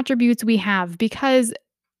are the attributes we have because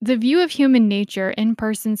the view of human nature in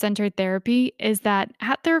person centered therapy is that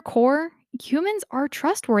at their core, humans are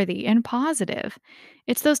trustworthy and positive.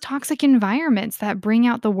 It's those toxic environments that bring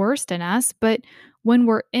out the worst in us, but when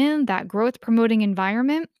we're in that growth promoting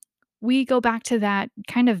environment, we go back to that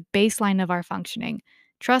kind of baseline of our functioning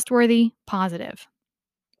trustworthy, positive.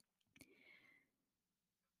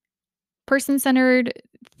 Person centered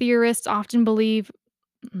theorists often believe.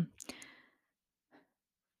 mm,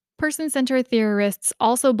 Person centered theorists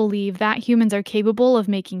also believe that humans are capable of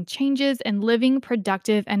making changes and living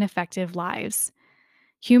productive and effective lives.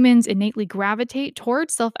 Humans innately gravitate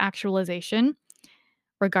towards self actualization,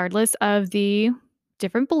 regardless of the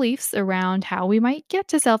different beliefs around how we might get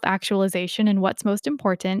to self actualization and what's most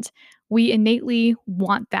important. We innately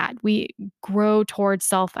want that. We grow towards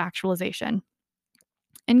self actualization.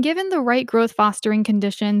 And given the right growth fostering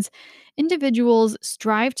conditions, individuals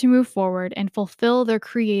strive to move forward and fulfill their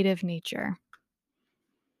creative nature.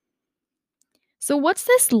 So, what's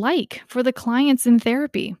this like for the clients in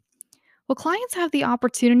therapy? Well, clients have the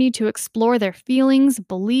opportunity to explore their feelings,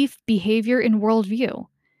 belief, behavior, and worldview.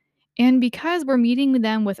 And because we're meeting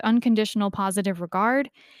them with unconditional positive regard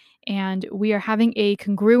and we are having a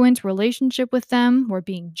congruent relationship with them, we're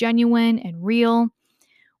being genuine and real,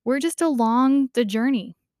 we're just along the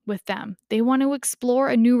journey with them. They want to explore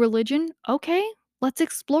a new religion. Okay, let's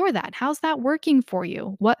explore that. How's that working for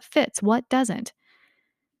you? What fits? What doesn't?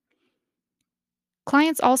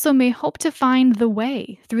 Clients also may hope to find the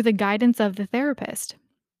way through the guidance of the therapist.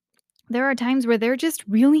 There are times where they're just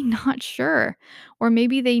really not sure, or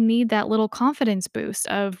maybe they need that little confidence boost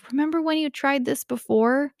of, remember when you tried this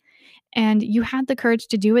before and you had the courage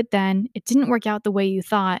to do it then? It didn't work out the way you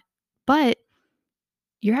thought, but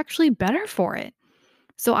you're actually better for it.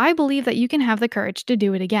 So I believe that you can have the courage to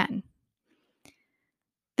do it again.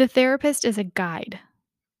 The therapist is a guide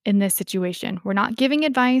in this situation. We're not giving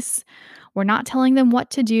advice. We're not telling them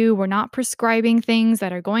what to do. We're not prescribing things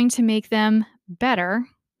that are going to make them better,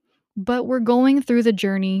 but we're going through the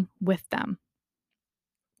journey with them.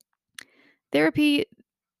 Therapy,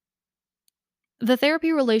 the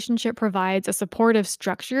therapy relationship provides a supportive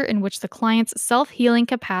structure in which the client's self healing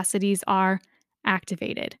capacities are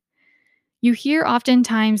activated. You hear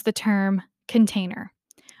oftentimes the term container.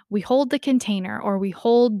 We hold the container or we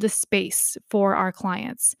hold the space for our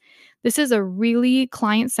clients. This is a really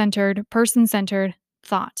client centered, person centered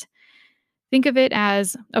thought. Think of it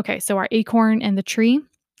as okay, so our acorn and the tree.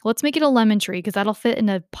 Let's make it a lemon tree because that'll fit in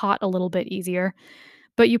a pot a little bit easier.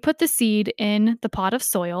 But you put the seed in the pot of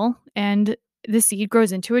soil and the seed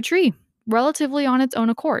grows into a tree relatively on its own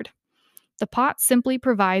accord. The pot simply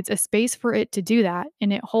provides a space for it to do that,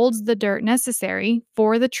 and it holds the dirt necessary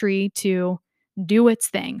for the tree to do its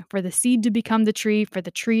thing, for the seed to become the tree, for the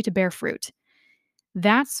tree to bear fruit.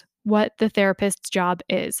 That's what the therapist's job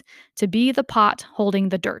is, to be the pot holding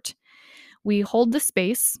the dirt. We hold the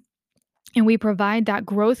space and we provide that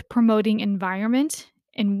growth promoting environment,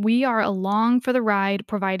 and we are along for the ride,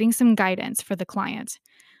 providing some guidance for the client.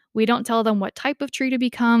 We don't tell them what type of tree to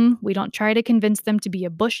become. We don't try to convince them to be a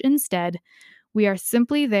bush instead. We are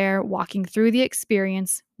simply there walking through the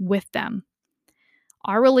experience with them.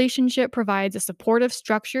 Our relationship provides a supportive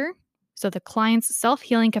structure so the client's self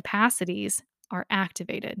healing capacities are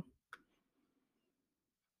activated.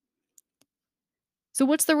 So,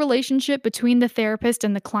 what's the relationship between the therapist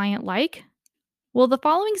and the client like? Well, the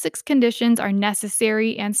following 6 conditions are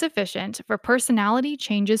necessary and sufficient for personality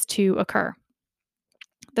changes to occur.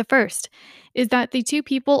 The first is that the two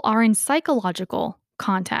people are in psychological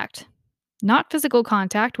contact, not physical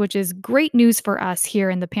contact, which is great news for us here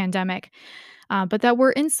in the pandemic, but that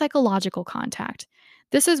we're in psychological contact.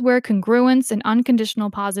 This is where congruence and unconditional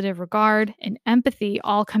positive regard and empathy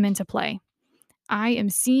all come into play. I am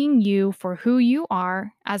seeing you for who you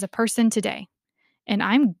are as a person today, and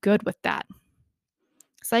I'm good with that.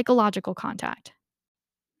 Psychological contact.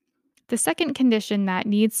 The second condition that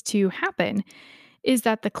needs to happen is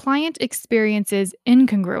that the client experiences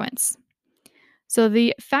incongruence. So,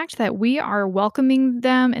 the fact that we are welcoming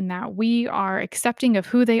them and that we are accepting of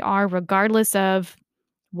who they are, regardless of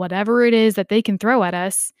whatever it is that they can throw at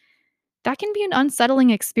us, that can be an unsettling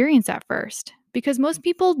experience at first because most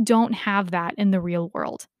people don't have that in the real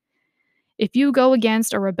world. If you go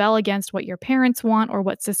against or rebel against what your parents want or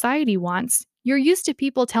what society wants, you're used to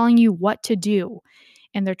people telling you what to do,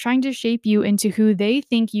 and they're trying to shape you into who they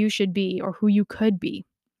think you should be or who you could be.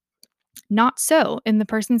 Not so in the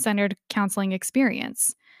person centered counseling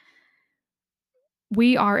experience.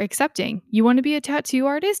 We are accepting. You want to be a tattoo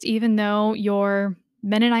artist, even though your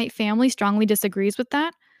Mennonite family strongly disagrees with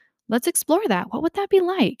that? Let's explore that. What would that be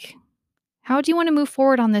like? How do you want to move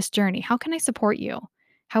forward on this journey? How can I support you?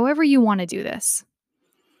 However, you want to do this.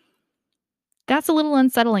 That's a little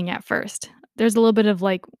unsettling at first. There's a little bit of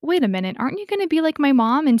like, wait a minute, aren't you going to be like my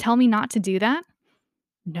mom and tell me not to do that?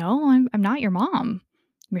 No, I'm not your mom.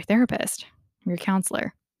 I'm your therapist, I'm your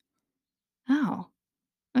counselor. Oh,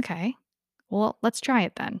 okay. Well, let's try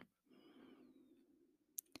it then.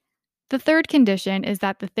 The third condition is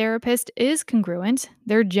that the therapist is congruent,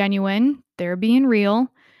 they're genuine, they're being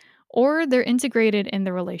real, or they're integrated in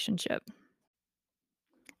the relationship.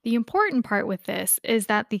 The important part with this is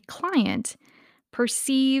that the client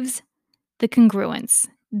perceives the congruence.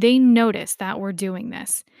 They notice that we're doing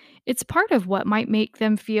this. It's part of what might make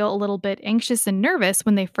them feel a little bit anxious and nervous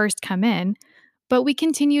when they first come in, but we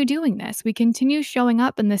continue doing this. We continue showing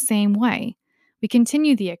up in the same way. We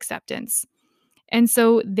continue the acceptance. And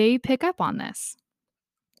so they pick up on this.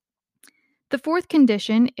 The fourth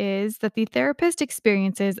condition is that the therapist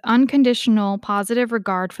experiences unconditional positive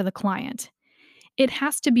regard for the client. It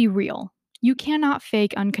has to be real. You cannot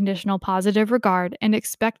fake unconditional positive regard and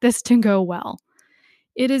expect this to go well.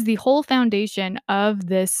 It is the whole foundation of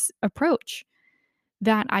this approach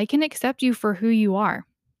that I can accept you for who you are.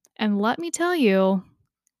 And let me tell you,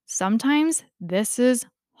 sometimes this is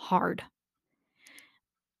hard.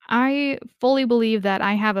 I fully believe that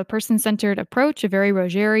I have a person centered approach, a very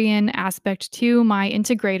Rogerian aspect to my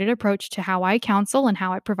integrated approach to how I counsel and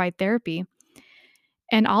how I provide therapy.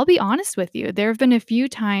 And I'll be honest with you, there have been a few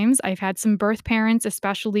times I've had some birth parents,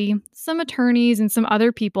 especially some attorneys and some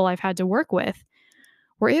other people I've had to work with,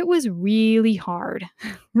 where it was really hard,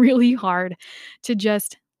 really hard to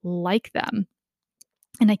just like them.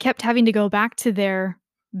 And I kept having to go back to their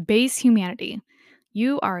base humanity.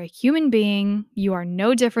 You are a human being. You are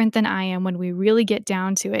no different than I am when we really get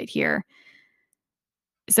down to it here.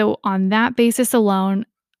 So, on that basis alone,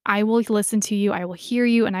 I will listen to you, I will hear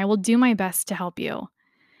you, and I will do my best to help you.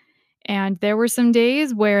 And there were some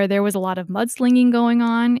days where there was a lot of mudslinging going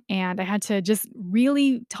on, and I had to just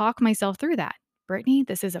really talk myself through that. Brittany,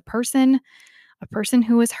 this is a person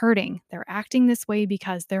who is hurting. They're acting this way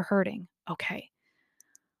because they're hurting. Okay.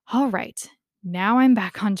 All right. Now I'm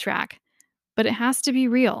back on track. But it has to be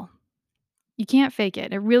real. You can't fake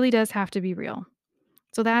it. It really does have to be real.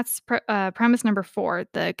 So that's premise number 4,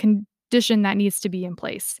 the condition that needs to be in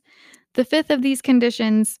place. The fifth of these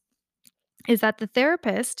conditions is that the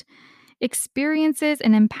therapist experiences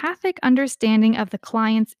an empathic understanding of the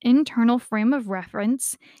client's internal frame of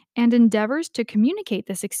reference and endeavors to communicate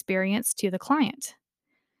this experience to the client.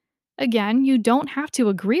 Again, you don't have to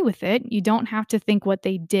agree with it. You don't have to think what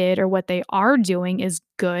they did or what they are doing is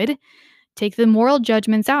good. Take the moral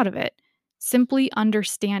judgments out of it. Simply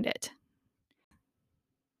understand it.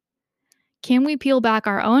 Can we peel back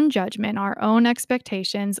our own judgment, our own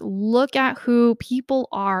expectations, look at who people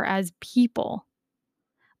are as people,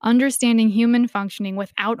 understanding human functioning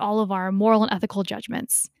without all of our moral and ethical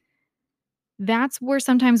judgments? That's where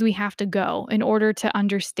sometimes we have to go in order to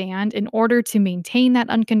understand, in order to maintain that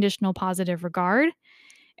unconditional positive regard,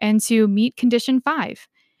 and to meet condition 5,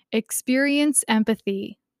 experience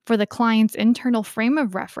empathy for the client's internal frame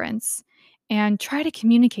of reference and try to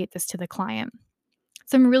communicate this to the client.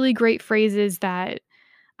 Some really great phrases that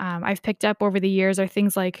I've picked up over the years are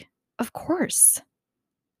things like, of course.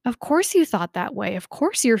 Of course you thought that way. Of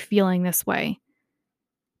course you're feeling this way.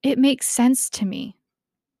 It makes sense to me.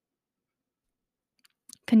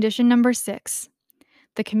 Condition number 6,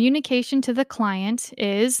 the communication to the client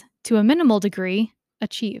is, to a minimal degree,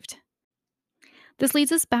 achieved. This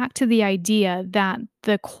leads us back to the idea that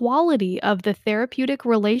the quality of the therapeutic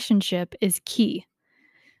relationship is key.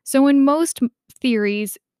 So, in most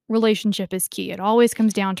theories, relationship is key. It always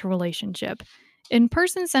comes down to relationship. In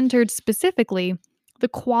person centered specifically, the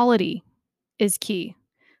quality is key.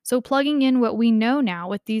 So, plugging in what we know now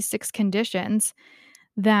with these 6 conditions,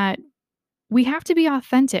 that we have to be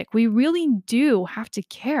authentic. We really do have to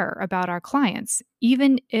care about our clients,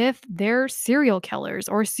 even if they're serial killers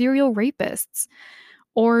or serial rapists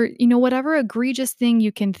or, whatever egregious thing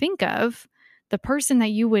you can think of. The person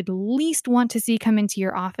that you would least want to see come into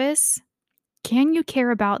your office, can you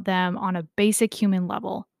care about them on a basic human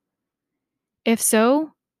level? If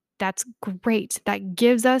so, that's great. That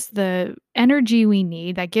gives us the energy we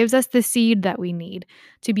need, that gives us the seed that we need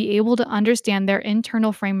to be able to understand their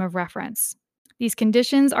internal frame of reference. These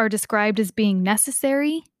conditions are described as being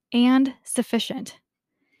necessary and sufficient.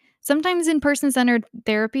 Sometimes in person centered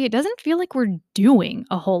therapy, it doesn't feel like we're doing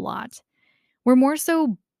a whole lot. We're more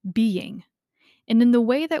so being. And in the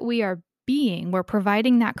way that we are being, we're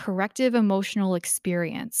providing that corrective emotional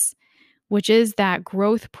experience, which is that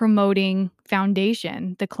growth promoting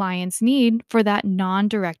foundation the clients need for that non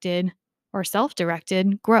directed or self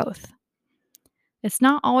directed growth. It's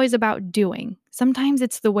not always about doing. Sometimes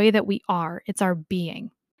it's the way that we are, it's our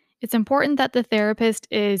being. It's important that the therapist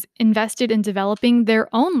is invested in developing their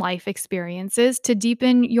own life experiences to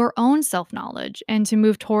deepen your own self knowledge and to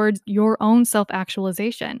move towards your own self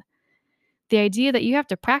actualization. The idea that you have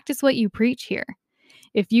to practice what you preach here.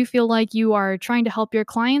 If you feel like you are trying to help your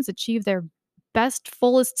clients achieve their best,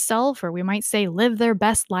 fullest self, or we might say live their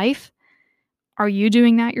best life, are you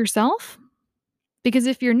doing that yourself? Because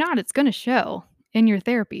if you're not, it's going to show in your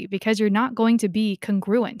therapy because you're not going to be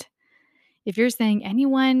congruent. If you're saying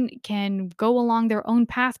anyone can go along their own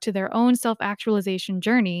path to their own self actualization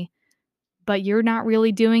journey, but you're not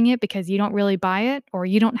really doing it because you don't really buy it or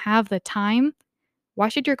you don't have the time, why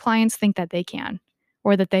should your clients think that they can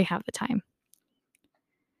or that they have the time?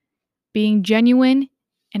 Being genuine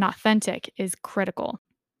and authentic is critical.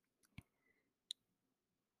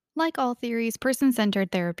 Like all theories, person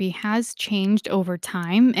centered therapy has changed over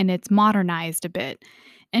time and it's modernized a bit.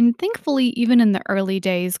 And thankfully, even in the early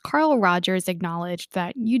days, Carl Rogers acknowledged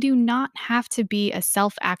that you do not have to be a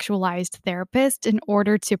self actualized therapist in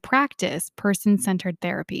order to practice person centered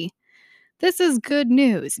therapy. This is good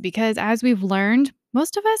news because, as we've learned,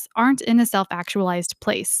 most of us aren't in a self actualized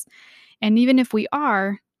place. And even if we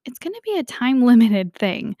are, it's going to be a time limited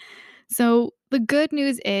thing. So, the good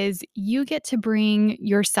news is you get to bring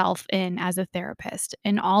yourself in as a therapist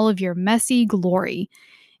in all of your messy glory.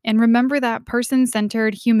 And remember that person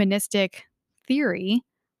centered humanistic theory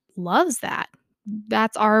loves that.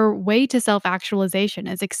 That's our way to self actualization,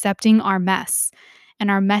 is accepting our mess and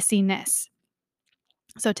our messiness.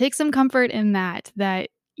 So take some comfort in that,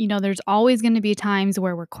 there's always going to be times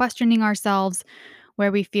where we're questioning ourselves,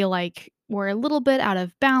 where we feel like we're a little bit out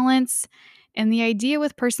of balance. And the idea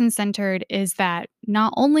with person centered is that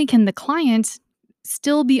not only can the client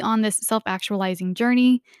still be on this self actualizing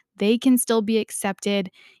journey, they can still be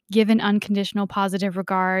accepted, given unconditional positive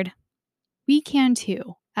regard. We can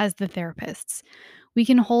too, as the therapists. We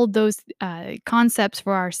can hold those concepts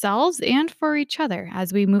for ourselves and for each other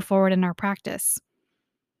as we move forward in our practice.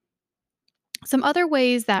 Some other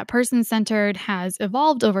ways that person centered has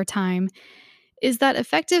evolved over time is that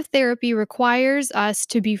effective therapy requires us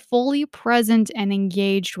to be fully present and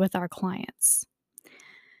engaged with our clients.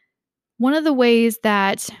 One of the ways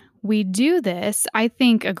that we do this, I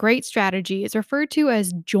think a great strategy is referred to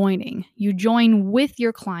as joining. You join with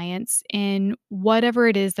your clients in whatever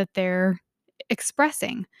it is that they're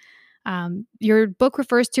expressing. Your book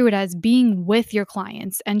refers to it as being with your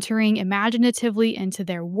clients, entering imaginatively into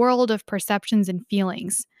their world of perceptions and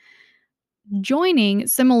feelings. Joining,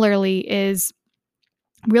 similarly, is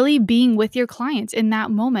really being with your clients in that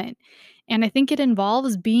moment. And I think it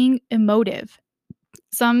involves being emotive.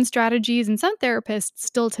 Some strategies and some therapists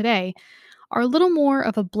still today are a little more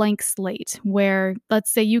of a blank slate where,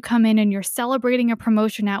 let's say, you come in and you're celebrating a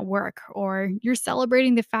promotion at work, or you're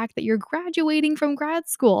celebrating the fact that you're graduating from grad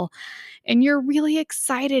school and you're really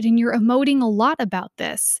excited and you're emoting a lot about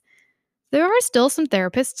this. There are still some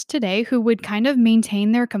therapists today who would kind of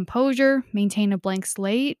maintain their composure, maintain a blank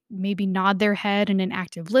slate, maybe nod their head in an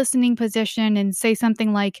active listening position and say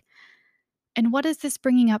something like, "And what is this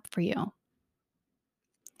bringing up for you?"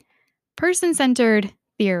 Person centered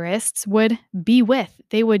theorists would be with,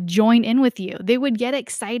 they would join in with you, they would get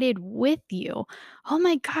excited with you. "Oh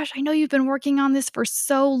my gosh, I know you've been working on this for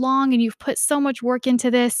so long and you've put so much work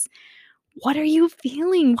into this. What are you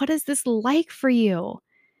feeling? What is this like for you?"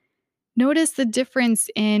 Notice the difference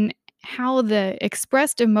in how the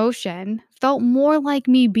expressed emotion felt more like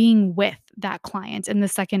me being with that client in the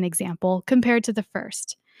second example compared to the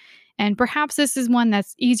first. And perhaps this is one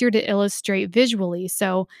that's easier to illustrate visually.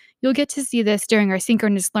 So you'll get to see this during our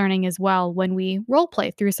synchronous learning as well when we role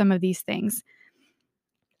play through some of these things.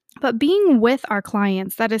 But being with our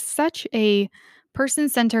clients, that is such a person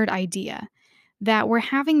centered idea that we're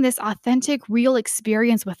having this authentic, real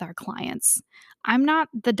experience with our clients. I'm not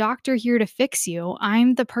the doctor here to fix you,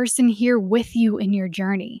 I'm the person here with you in your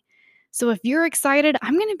journey. So if you're excited,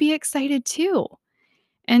 I'm going to be excited too.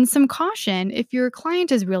 And some caution, if your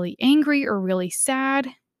client is really angry or really sad,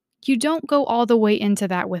 you don't go all the way into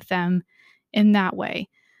that with them in that way.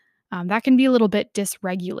 That can be a little bit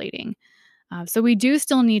dysregulating. So we do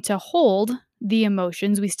still need to hold the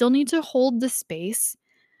emotions, we still need to hold the space,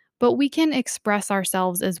 but we can express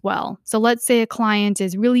ourselves as well. So let's say a client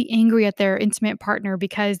is really angry at their intimate partner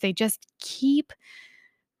because they just keep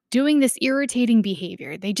doing this irritating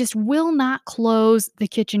behavior. They just will not close the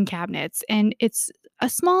kitchen cabinets. And it's a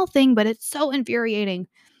small thing, but it's so infuriating.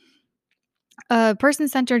 A person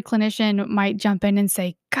centered clinician might jump in and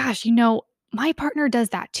say, "Gosh, my partner does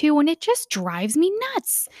that too, and it just drives me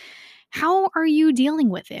nuts. How are you dealing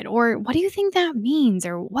with it? Or what do you think that means?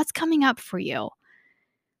 Or what's coming up for you?"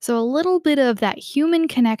 So, a little bit of that human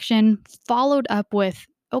connection followed up with,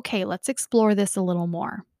 "Okay, let's explore this a little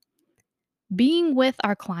more." Being with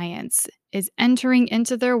our clients is entering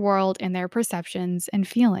into their world and their perceptions and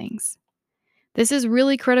feelings. This is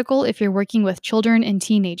really critical if you're working with children and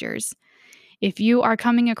teenagers. If you are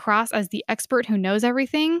coming across as the expert who knows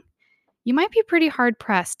everything, you might be pretty hard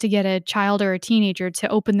pressed to get a child or a teenager to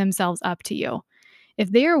open themselves up to you.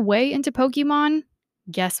 If they are way into Pokemon,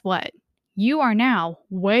 guess what? You are now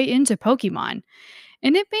way into Pokemon.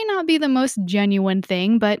 And it may not be the most genuine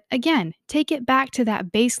thing, but again, take it back to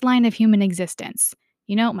that baseline of human existence.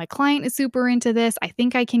 My client is super into this. I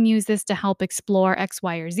think I can use this to help explore X,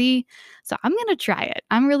 Y, or Z. So I'm going to try it.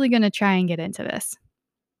 I'm really going to try and get into this.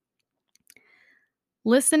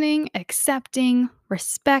 Listening, accepting,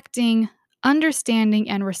 respecting, understanding,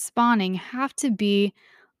 and responding have to be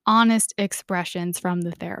honest expressions from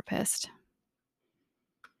the therapist.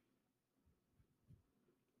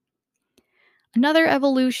 Another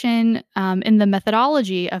evolution in the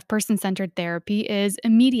methodology of person centered therapy is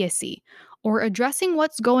immediacy, or addressing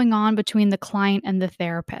what's going on between the client and the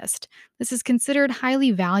therapist. This is considered highly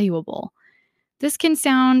valuable. This can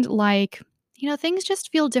sound like, things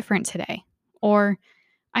just feel different today, or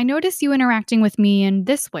I notice you interacting with me in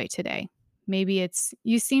this way today. Maybe it's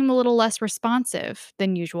you seem a little less responsive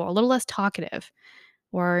than usual, a little less talkative,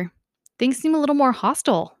 or things seem a little more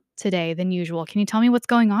hostile today than usual. Can you tell me what's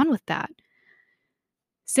going on with that?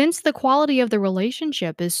 Since the quality of the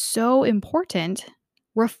relationship is so important,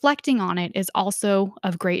 reflecting on it is also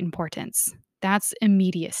of great importance. That's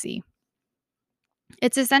immediacy.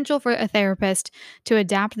 It's essential for a therapist to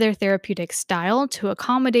adapt their therapeutic style to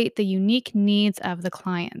accommodate the unique needs of the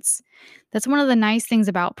clients. That's one of the nice things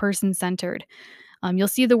about person centered. You'll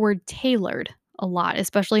see the word tailored a lot,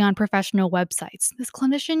 especially on professional websites. This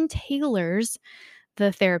clinician tailors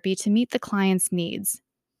the therapy to meet the client's needs.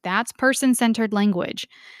 That's person centered language,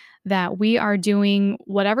 that we are doing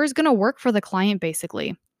whatever's going to work for the client,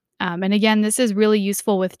 basically. And again, this is really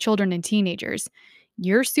useful with children and teenagers.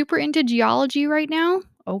 You're super into geology right now?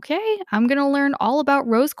 Okay, I'm going to learn all about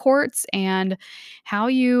rose quartz and how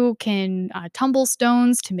you can tumble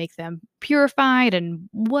stones to make them purified and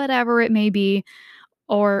whatever it may be.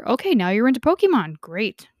 Or, okay, now you're into Pokemon.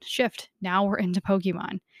 Great, shift. Now we're into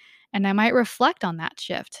Pokemon. And I might reflect on that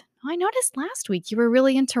shift. "Oh, I noticed last week you were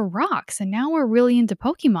really into rocks, and now we're really into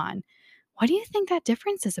Pokemon. What do you think that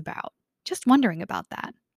difference is about?" Just wondering about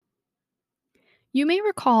that. You may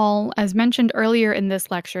recall, as mentioned earlier in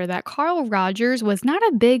this lecture, that Carl Rogers was not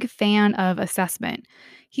a big fan of assessment.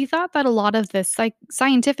 He thought that a lot of the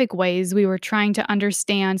scientific ways we were trying to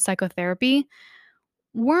understand psychotherapy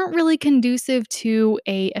weren't really conducive to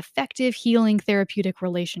a effective healing therapeutic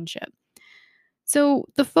relationship. So,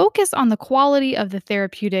 the focus on the quality of the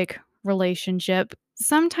therapeutic relationship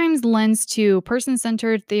sometimes lends to person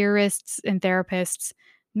centered theorists and therapists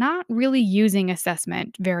not really using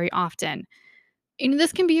assessment very often. And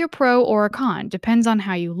this can be a pro or a con, depends on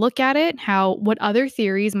how you look at it, what other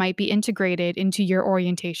theories might be integrated into your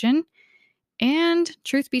orientation, and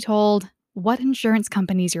truth be told, what insurance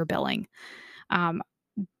companies you're billing. Um,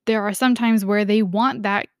 there are some times where they want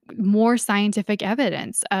that more scientific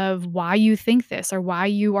evidence of why you think this or why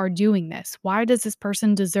you are doing this. Why does this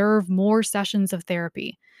person deserve more sessions of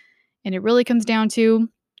therapy? And it really comes down to,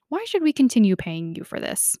 why should we continue paying you for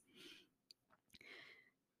this?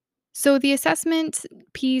 So the assessment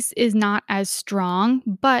piece is not as strong,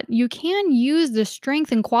 but you can use the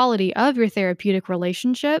strength and quality of your therapeutic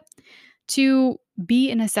relationship to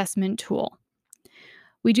be an assessment tool.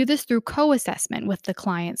 We do this through co assessment with the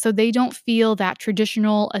client so they don't feel that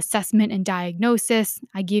traditional assessment and diagnosis.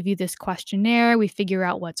 I give you this questionnaire, we figure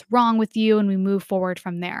out what's wrong with you, and we move forward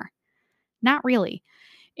from there. Not really.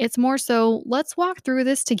 It's more so, let's walk through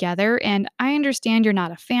this together. And I understand you're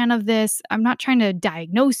not a fan of this. I'm not trying to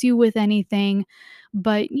diagnose you with anything.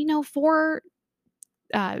 But,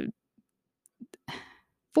 uh,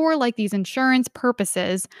 for like these insurance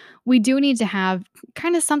purposes, we do need to have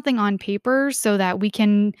kind of something on paper so that we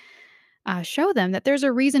can show them that there's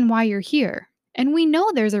a reason why you're here. And we know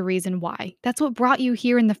there's a reason why. That's what brought you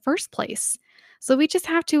here in the first place. So we just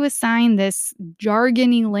have to assign this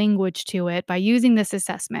jargony language to it by using this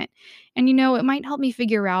assessment. And it might help me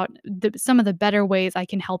figure out some of the better ways I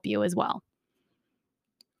can help you as well.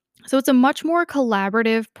 So it's a much more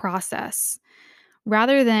collaborative process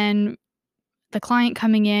rather than the client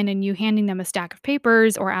coming in and you handing them a stack of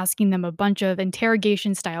papers or asking them a bunch of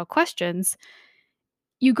interrogation style questions.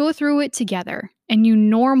 You go through it together and you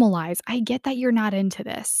normalize. I get that you're not into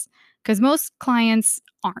this because most clients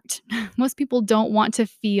aren't. Most people don't want to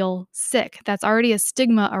feel sick. That's already a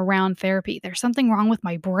stigma around therapy. There's something wrong with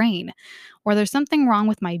my brain, or there's something wrong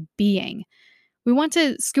with my being. We want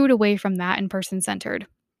to scoot away from that in person centered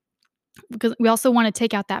because we also want to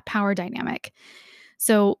take out that power dynamic.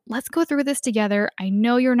 So let's go through this together. I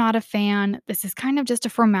know you're not a fan. This is kind of just a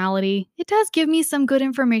formality. It does give me some good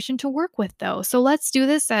information to work with, though. So let's do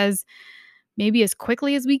this as maybe as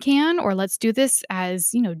quickly as we can, or let's do this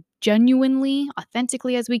as, genuinely,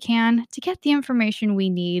 authentically as we can to get the information we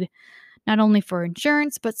need, not only for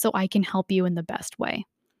insurance, but so I can help you in the best way.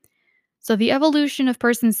 So the evolution of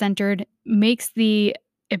person-centered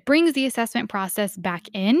it brings the assessment process back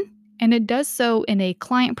in, and it does so in a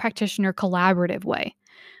client practitioner collaborative way,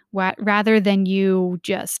 rather than you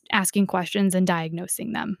just asking questions and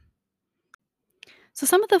diagnosing them. So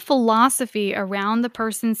some of the philosophy around the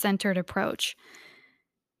person-centered approach.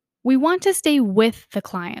 We want to stay with the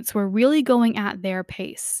clients. We're really going at their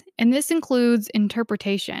pace. And this includes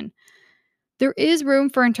interpretation. There is room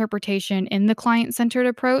for interpretation in the client centered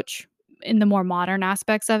approach, in the more modern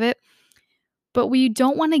aspects of it, but we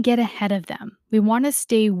don't want to get ahead of them. We want to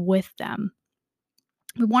stay with them.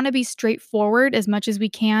 We want to be straightforward as much as we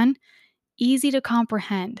can, easy to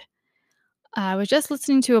comprehend. I was just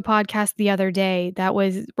listening to a podcast the other day that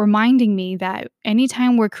was reminding me that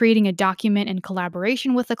anytime we're creating a document in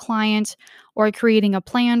collaboration with a client or creating a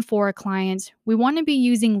plan for a client, we want to be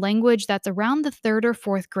using language that's around the third or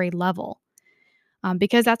fourth grade level,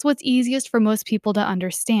 because that's what's easiest for most people to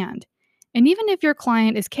understand. And even if your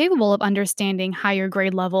client is capable of understanding higher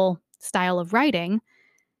grade level style of writing,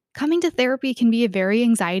 coming to therapy can be a very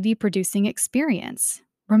anxiety producing experience.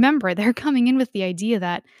 Remember, they're coming in with the idea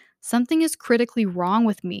that something is critically wrong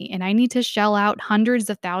with me and I need to shell out hundreds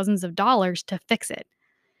of thousands of dollars to fix it.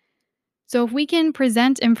 So, if we can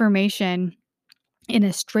present information in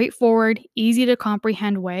a straightforward, easy to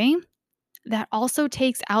comprehend way, that also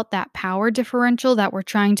takes out that power differential that we're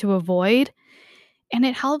trying to avoid, and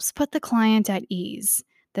it helps put the client at ease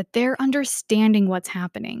that they're understanding what's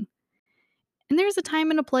happening. And there's a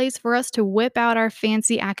time and a place for us to whip out our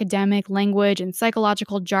fancy academic language and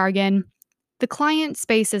psychological jargon. The client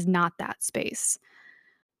space is not that space.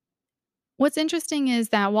 What's interesting is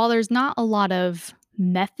that while there's not a lot of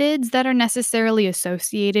methods that are necessarily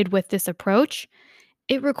associated with this approach,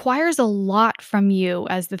 it requires a lot from you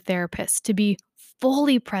as the therapist to be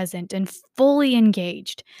fully present and fully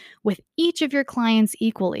engaged with each of your clients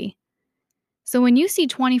equally. So when you see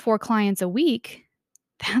 24 clients a week,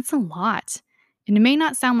 that's a lot. And it may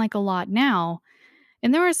not sound like a lot now.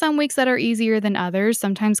 And there are some weeks that are easier than others.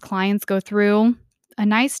 Sometimes clients go through a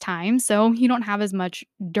nice time, so you don't have as much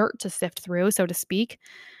dirt to sift through, so to speak.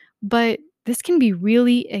 But this can be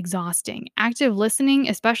really exhausting. Active listening,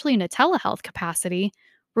 especially in a telehealth capacity,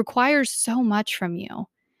 requires so much from you.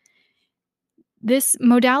 This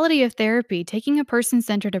modality of therapy, taking a person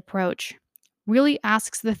centered approach, really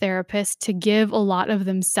asks the therapist to give a lot of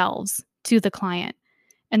themselves to the client.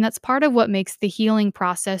 And that's part of what makes the healing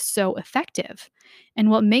process so effective and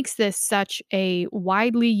what makes this such a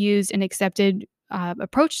widely used and accepted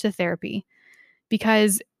approach to therapy,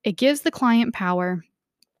 because it gives the client power.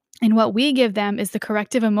 And what we give them is the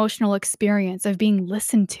corrective emotional experience of being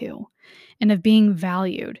listened to and of being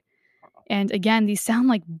valued. And again, these sound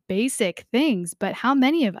like basic things, but how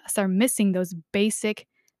many of us are missing those basic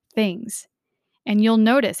things? And you'll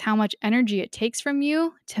notice how much energy it takes from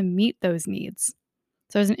you to meet those needs.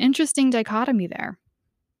 So there's an interesting dichotomy there.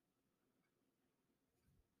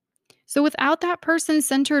 So without that person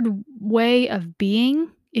centered way of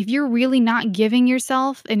being, if you're really not giving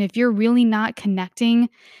yourself and if you're really not connecting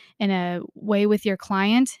in a way with your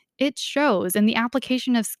client, it shows. And the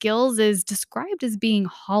application of skills is described as being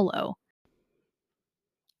hollow.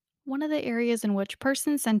 One of the areas in which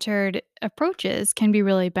person centered approaches can be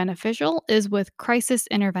really beneficial is with crisis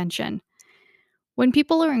intervention. When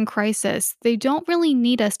people are in crisis, they don't really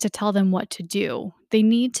need us to tell them what to do, they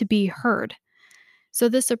need to be heard. So,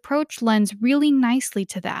 this approach lends really nicely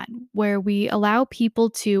to that, where we allow people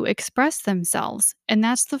to express themselves. And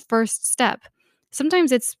that's the first step.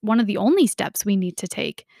 Sometimes it's one of the only steps we need to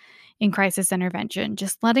take in crisis intervention,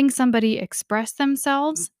 just letting somebody express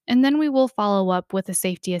themselves. And then we will follow up with a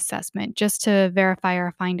safety assessment just to verify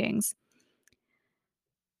our findings.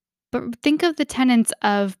 But think of the tenets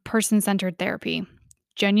of person centered therapy: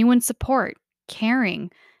 genuine support, caring,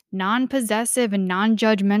 non possessive, and non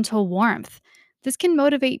judgmental warmth. This can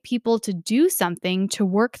motivate people to do something to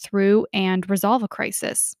work through and resolve a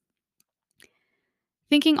crisis.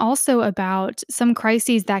 Thinking also about some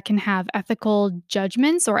crises that can have ethical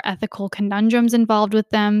judgments or ethical conundrums involved with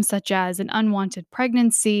them, such as an unwanted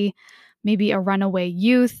pregnancy, maybe a runaway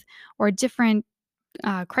youth, or different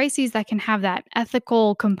crises that can have that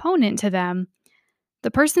ethical component to them.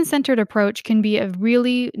 The person centered approach can be a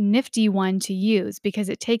really nifty one to use because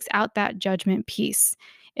it takes out that judgment piece.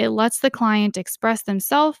 It lets the client express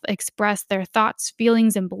themselves, express their thoughts,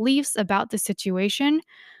 feelings, and beliefs about the situation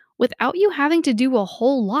without you having to do a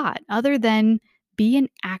whole lot other than be an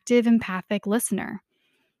active, empathic listener.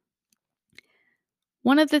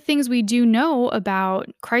 One of the things we do know about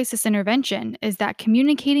crisis intervention is that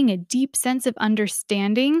communicating a deep sense of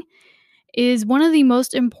understanding is one of the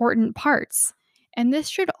most important parts. And this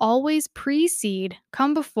should always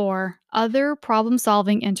come before other problem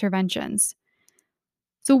solving interventions.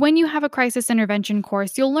 So, when you have a crisis intervention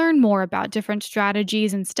course, you'll learn more about different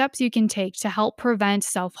strategies and steps you can take to help prevent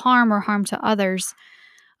self harm or harm to others.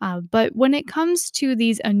 But when it comes to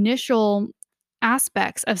these initial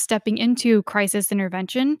aspects of stepping into crisis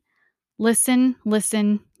intervention, listen,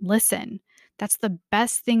 listen, listen. That's the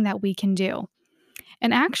best thing that we can do.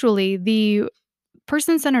 And actually, the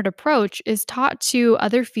person centered approach is taught to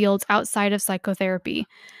other fields outside of psychotherapy.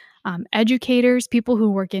 Educators, people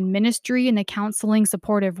who work in ministry in a counseling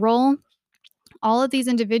supportive role, all of these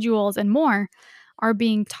individuals and more are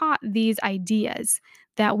being taught these ideas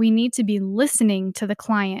that we need to be listening to the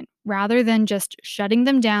client rather than just shutting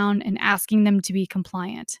them down and asking them to be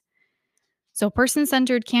compliant. So, person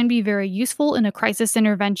centered can be very useful in a crisis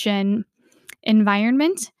intervention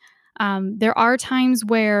environment. There are times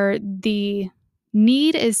where the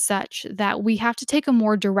need is such that we have to take a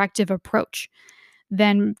more directive approach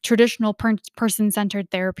than traditional person centered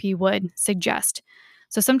therapy would suggest.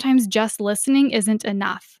 So sometimes just listening isn't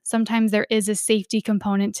enough. Sometimes there is a safety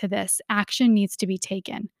component to this. Action needs to be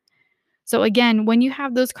taken. So, again, when you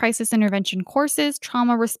have those crisis intervention courses,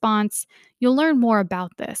 trauma response, you'll learn more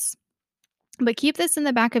about this. But keep this in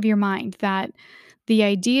the back of your mind that the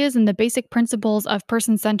ideas and the basic principles of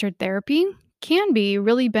person centered therapy can be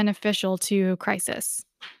really beneficial to crisis.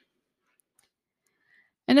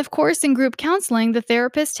 And of course, in group counseling, the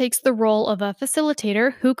therapist takes the role of a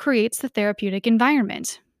facilitator who creates the therapeutic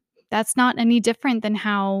environment. That's not any different than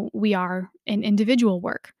how we are in individual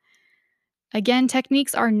work. Again,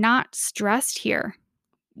 techniques are not stressed here.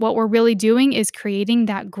 What we're really doing is creating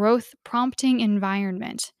that growth prompting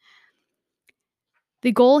environment.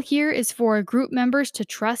 The goal here is for group members to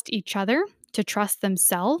trust each other, to trust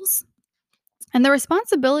themselves, and the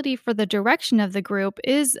responsibility for the direction of the group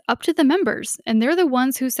is up to the members, and they're the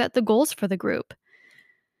ones who set the goals for the group.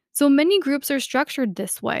 So many groups are structured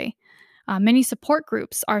this way. Many support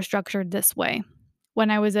groups are structured this way. When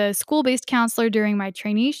I was a school based counselor during my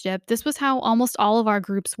traineeship, this was how almost all of our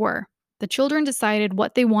groups were. The children decided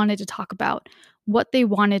what they wanted to talk about, what they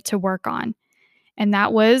wanted to work on, and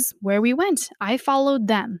that was where we went. I followed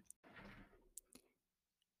them.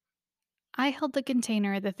 I held the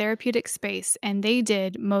container, the therapeutic space, and they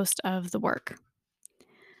did most of the work.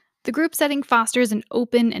 The group setting fosters an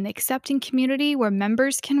open and accepting community where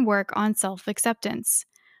members can work on self acceptance.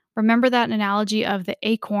 Remember that analogy of the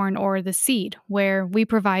acorn or the seed, where we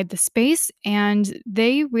provide the space and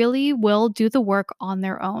they really will do the work on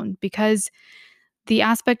their own because the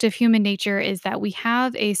aspect of human nature is that we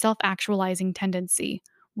have a self actualizing tendency.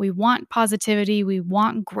 We want positivity, we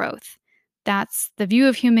want growth. That's the view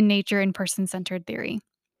of human nature in person centered theory.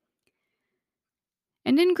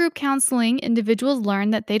 And in group counseling, individuals learn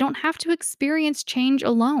that they don't have to experience change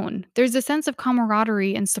alone. There's a sense of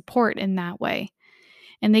camaraderie and support in that way.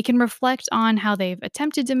 And they can reflect on how they've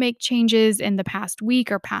attempted to make changes in the past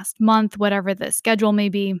week or past month, whatever the schedule may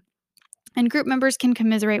be. And group members can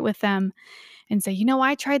commiserate with them and say,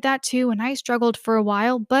 I tried that too and I struggled for a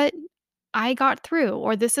while, but I got through,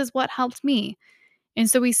 or this is what helped me. And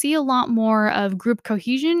so we see a lot more of group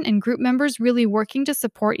cohesion and group members really working to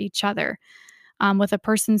support each other with a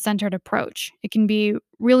person centered approach. It can be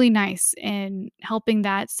really nice in helping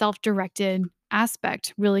that self directed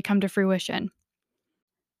aspect really come to fruition.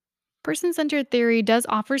 Person centered theory does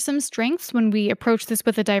offer some strengths when we approach this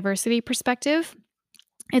with a diversity perspective.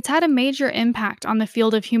 It's had a major impact on the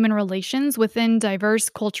field of human relations within diverse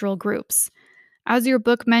cultural groups. As your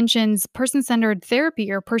book mentions, person centered therapy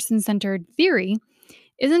or person centered theory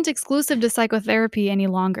isn't exclusive to psychotherapy any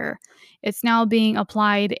longer. It's now being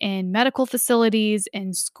applied in medical facilities,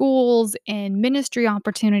 in schools, in ministry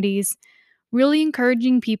opportunities, really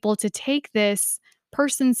encouraging people to take this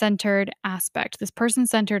person centered aspect, this person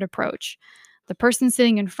centered approach. The person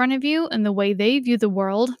sitting in front of you and the way they view the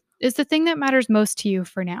world is the thing that matters most to you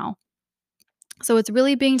for now. So it's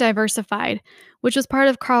really being diversified, which was part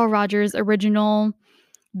of Carl Rogers' original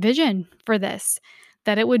vision for this,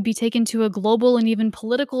 that it would be taken to a global and even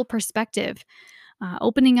political perspective,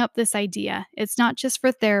 opening up this idea. It's not just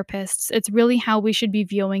for therapists, it's really how we should be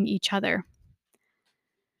viewing each other.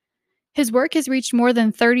 His work has reached more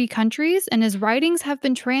than 30 countries, and his writings have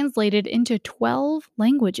been translated into 12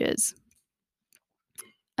 languages.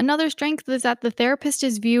 Another strength is that the therapist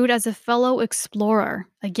is viewed as a fellow explorer.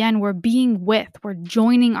 Again, we're being with, we're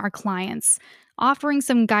joining our clients, offering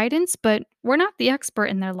some guidance, but we're not the expert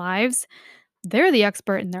in their lives. They're the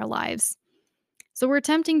expert in their lives. So we're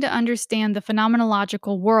attempting to understand the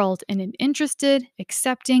phenomenological world in an interested,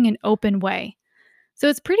 accepting, and open way. So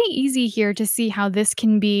it's pretty easy here to see how this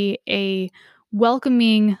can be a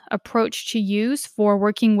welcoming approach to use for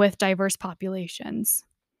working with diverse populations.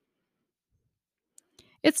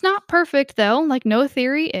 It's not perfect, though, like no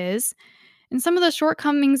theory is. And some of the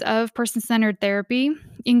shortcomings of person centered therapy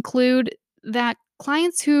include that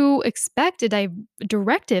clients who expect a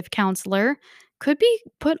directive counselor could be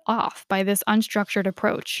put off by this unstructured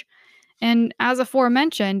approach. And as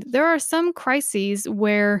aforementioned, there are some crises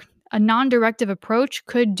where a non directive approach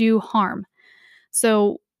could do harm.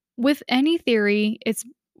 So, with any theory, it's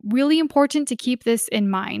really important to keep this in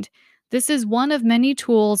mind. This is one of many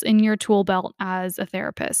tools in your tool belt as a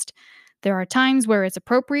therapist. There are times where it's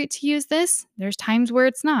appropriate to use this, there's times where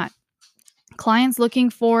it's not. Clients looking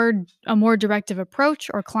for a more directive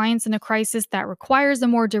approach or clients in a crisis that requires a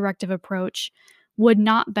more directive approach would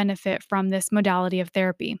not benefit from this modality of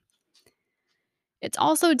therapy. It's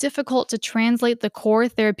also difficult to translate the core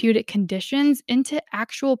therapeutic conditions into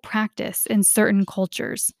actual practice in certain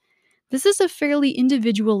cultures. This is a fairly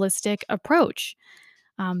individualistic approach.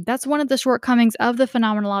 That's one of the shortcomings of the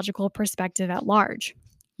phenomenological perspective at large.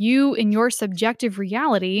 You, in your subjective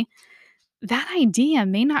reality, that idea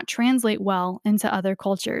may not translate well into other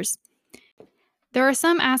cultures. There are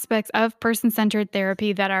some aspects of person centered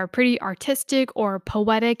therapy that are pretty artistic or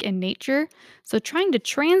poetic in nature, so trying to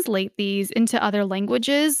translate these into other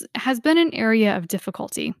languages has been an area of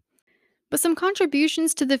difficulty. But some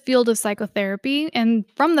contributions to the field of psychotherapy and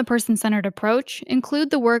from the person centered approach include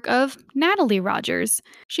the work of Natalie Rogers.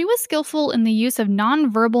 She was skillful in the use of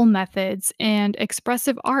nonverbal methods and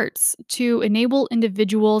expressive arts to enable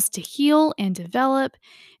individuals to heal and develop,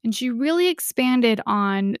 and she really expanded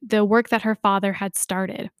on the work that her father had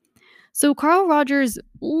started. So, Carl Rogers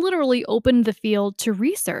literally opened the field to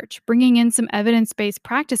research, bringing in some evidence based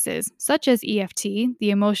practices such as EFT,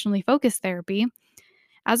 the emotionally focused therapy,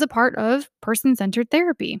 as a part of person centered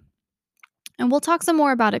therapy. And we'll talk some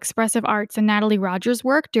more about expressive arts and Natalie Rogers'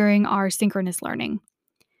 work during our synchronous learning.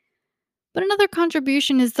 But another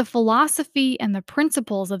contribution is the philosophy and the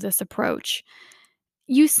principles of this approach.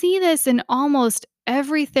 You see this in almost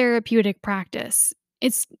every therapeutic practice.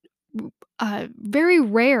 It's very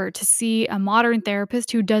rare to see a modern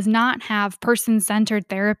therapist who does not have person centered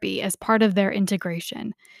therapy as part of their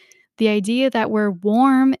integration. The idea that we're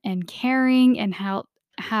warm and caring and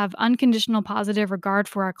have unconditional positive regard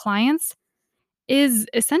for our clients is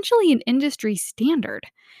essentially an industry standard.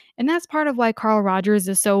 And that's part of why Carl Rogers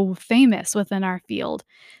is so famous within our field,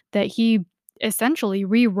 that he essentially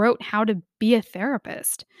rewrote how to be a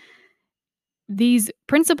therapist. These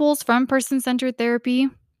principles from person centered therapy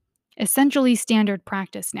essentially standard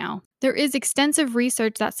practice now. There is extensive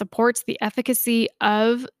research that supports the efficacy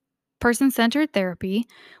of person centered therapy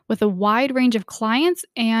with a wide range of clients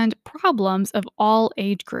and problems of all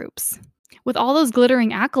age groups. With all those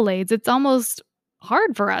glittering accolades, it's almost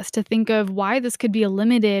hard for us to think of why this could be a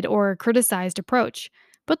limited or criticized approach.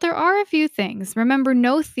 But there are a few things. Remember,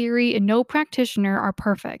 no theory and no practitioner are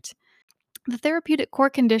perfect. The therapeutic core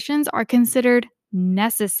conditions are considered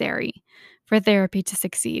necessary for therapy to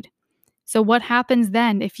succeed. So, what happens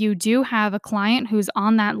then if you do have a client who's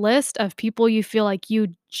on that list of people you feel like you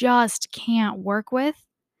just can't work with?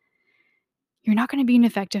 You're not going to be an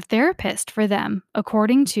effective therapist for them,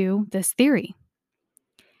 according to this theory.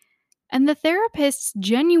 And the therapist's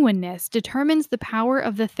genuineness determines the power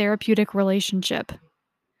of the therapeutic relationship.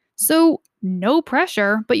 So, no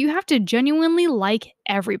pressure, but you have to genuinely like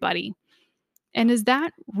everybody. And is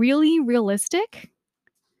that really realistic?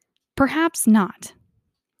 Perhaps not.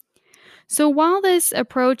 So, while this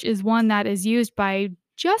approach is one that is used by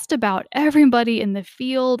just about everybody in the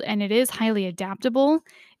field and it is highly adaptable,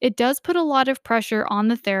 it does put a lot of pressure on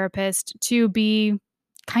the therapist to be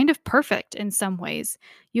kind of perfect in some ways.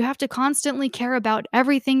 You have to constantly care about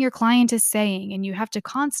everything your client is saying, and you have to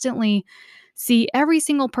constantly see every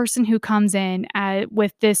single person who comes in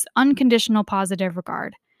with this unconditional positive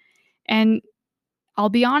regard. And I'll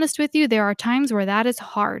be honest with you, there are times where that is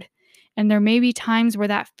hard. And there may be times where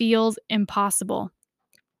that feels impossible.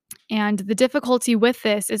 And the difficulty with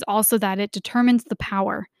this is also that it determines the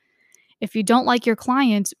power. If you don't like your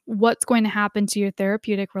client, what's going to happen to your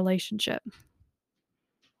therapeutic relationship?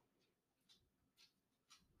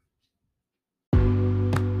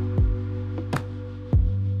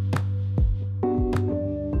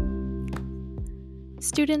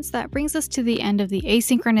 Students, that brings us to the end of the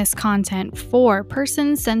asynchronous content for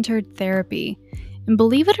person-centered therapy. And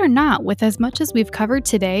believe it or not, with as much as we've covered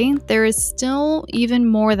today, there is still even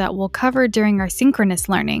more that we'll cover during our synchronous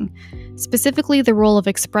learning, specifically the role of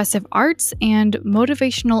expressive arts and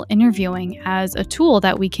motivational interviewing as a tool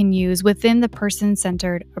that we can use within the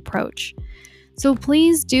person-centered approach. So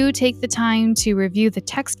please do take the time to review the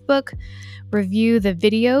textbook, review the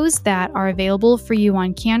videos that are available for you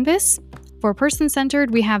on Canvas. For person-centered,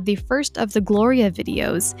 we have the first of the Gloria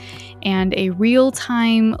videos and a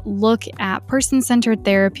real-time look at person-centered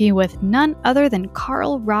therapy with none other than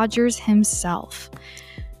Carl Rogers himself.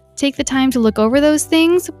 Take the time to look over those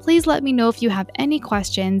things. Please let me know if you have any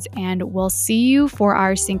questions, and we'll see you for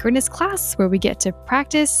our synchronous class where we get to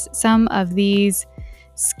practice some of these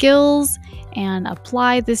skills and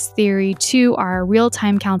apply this theory to our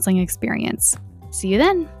real-time counseling experience. See you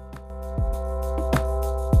then.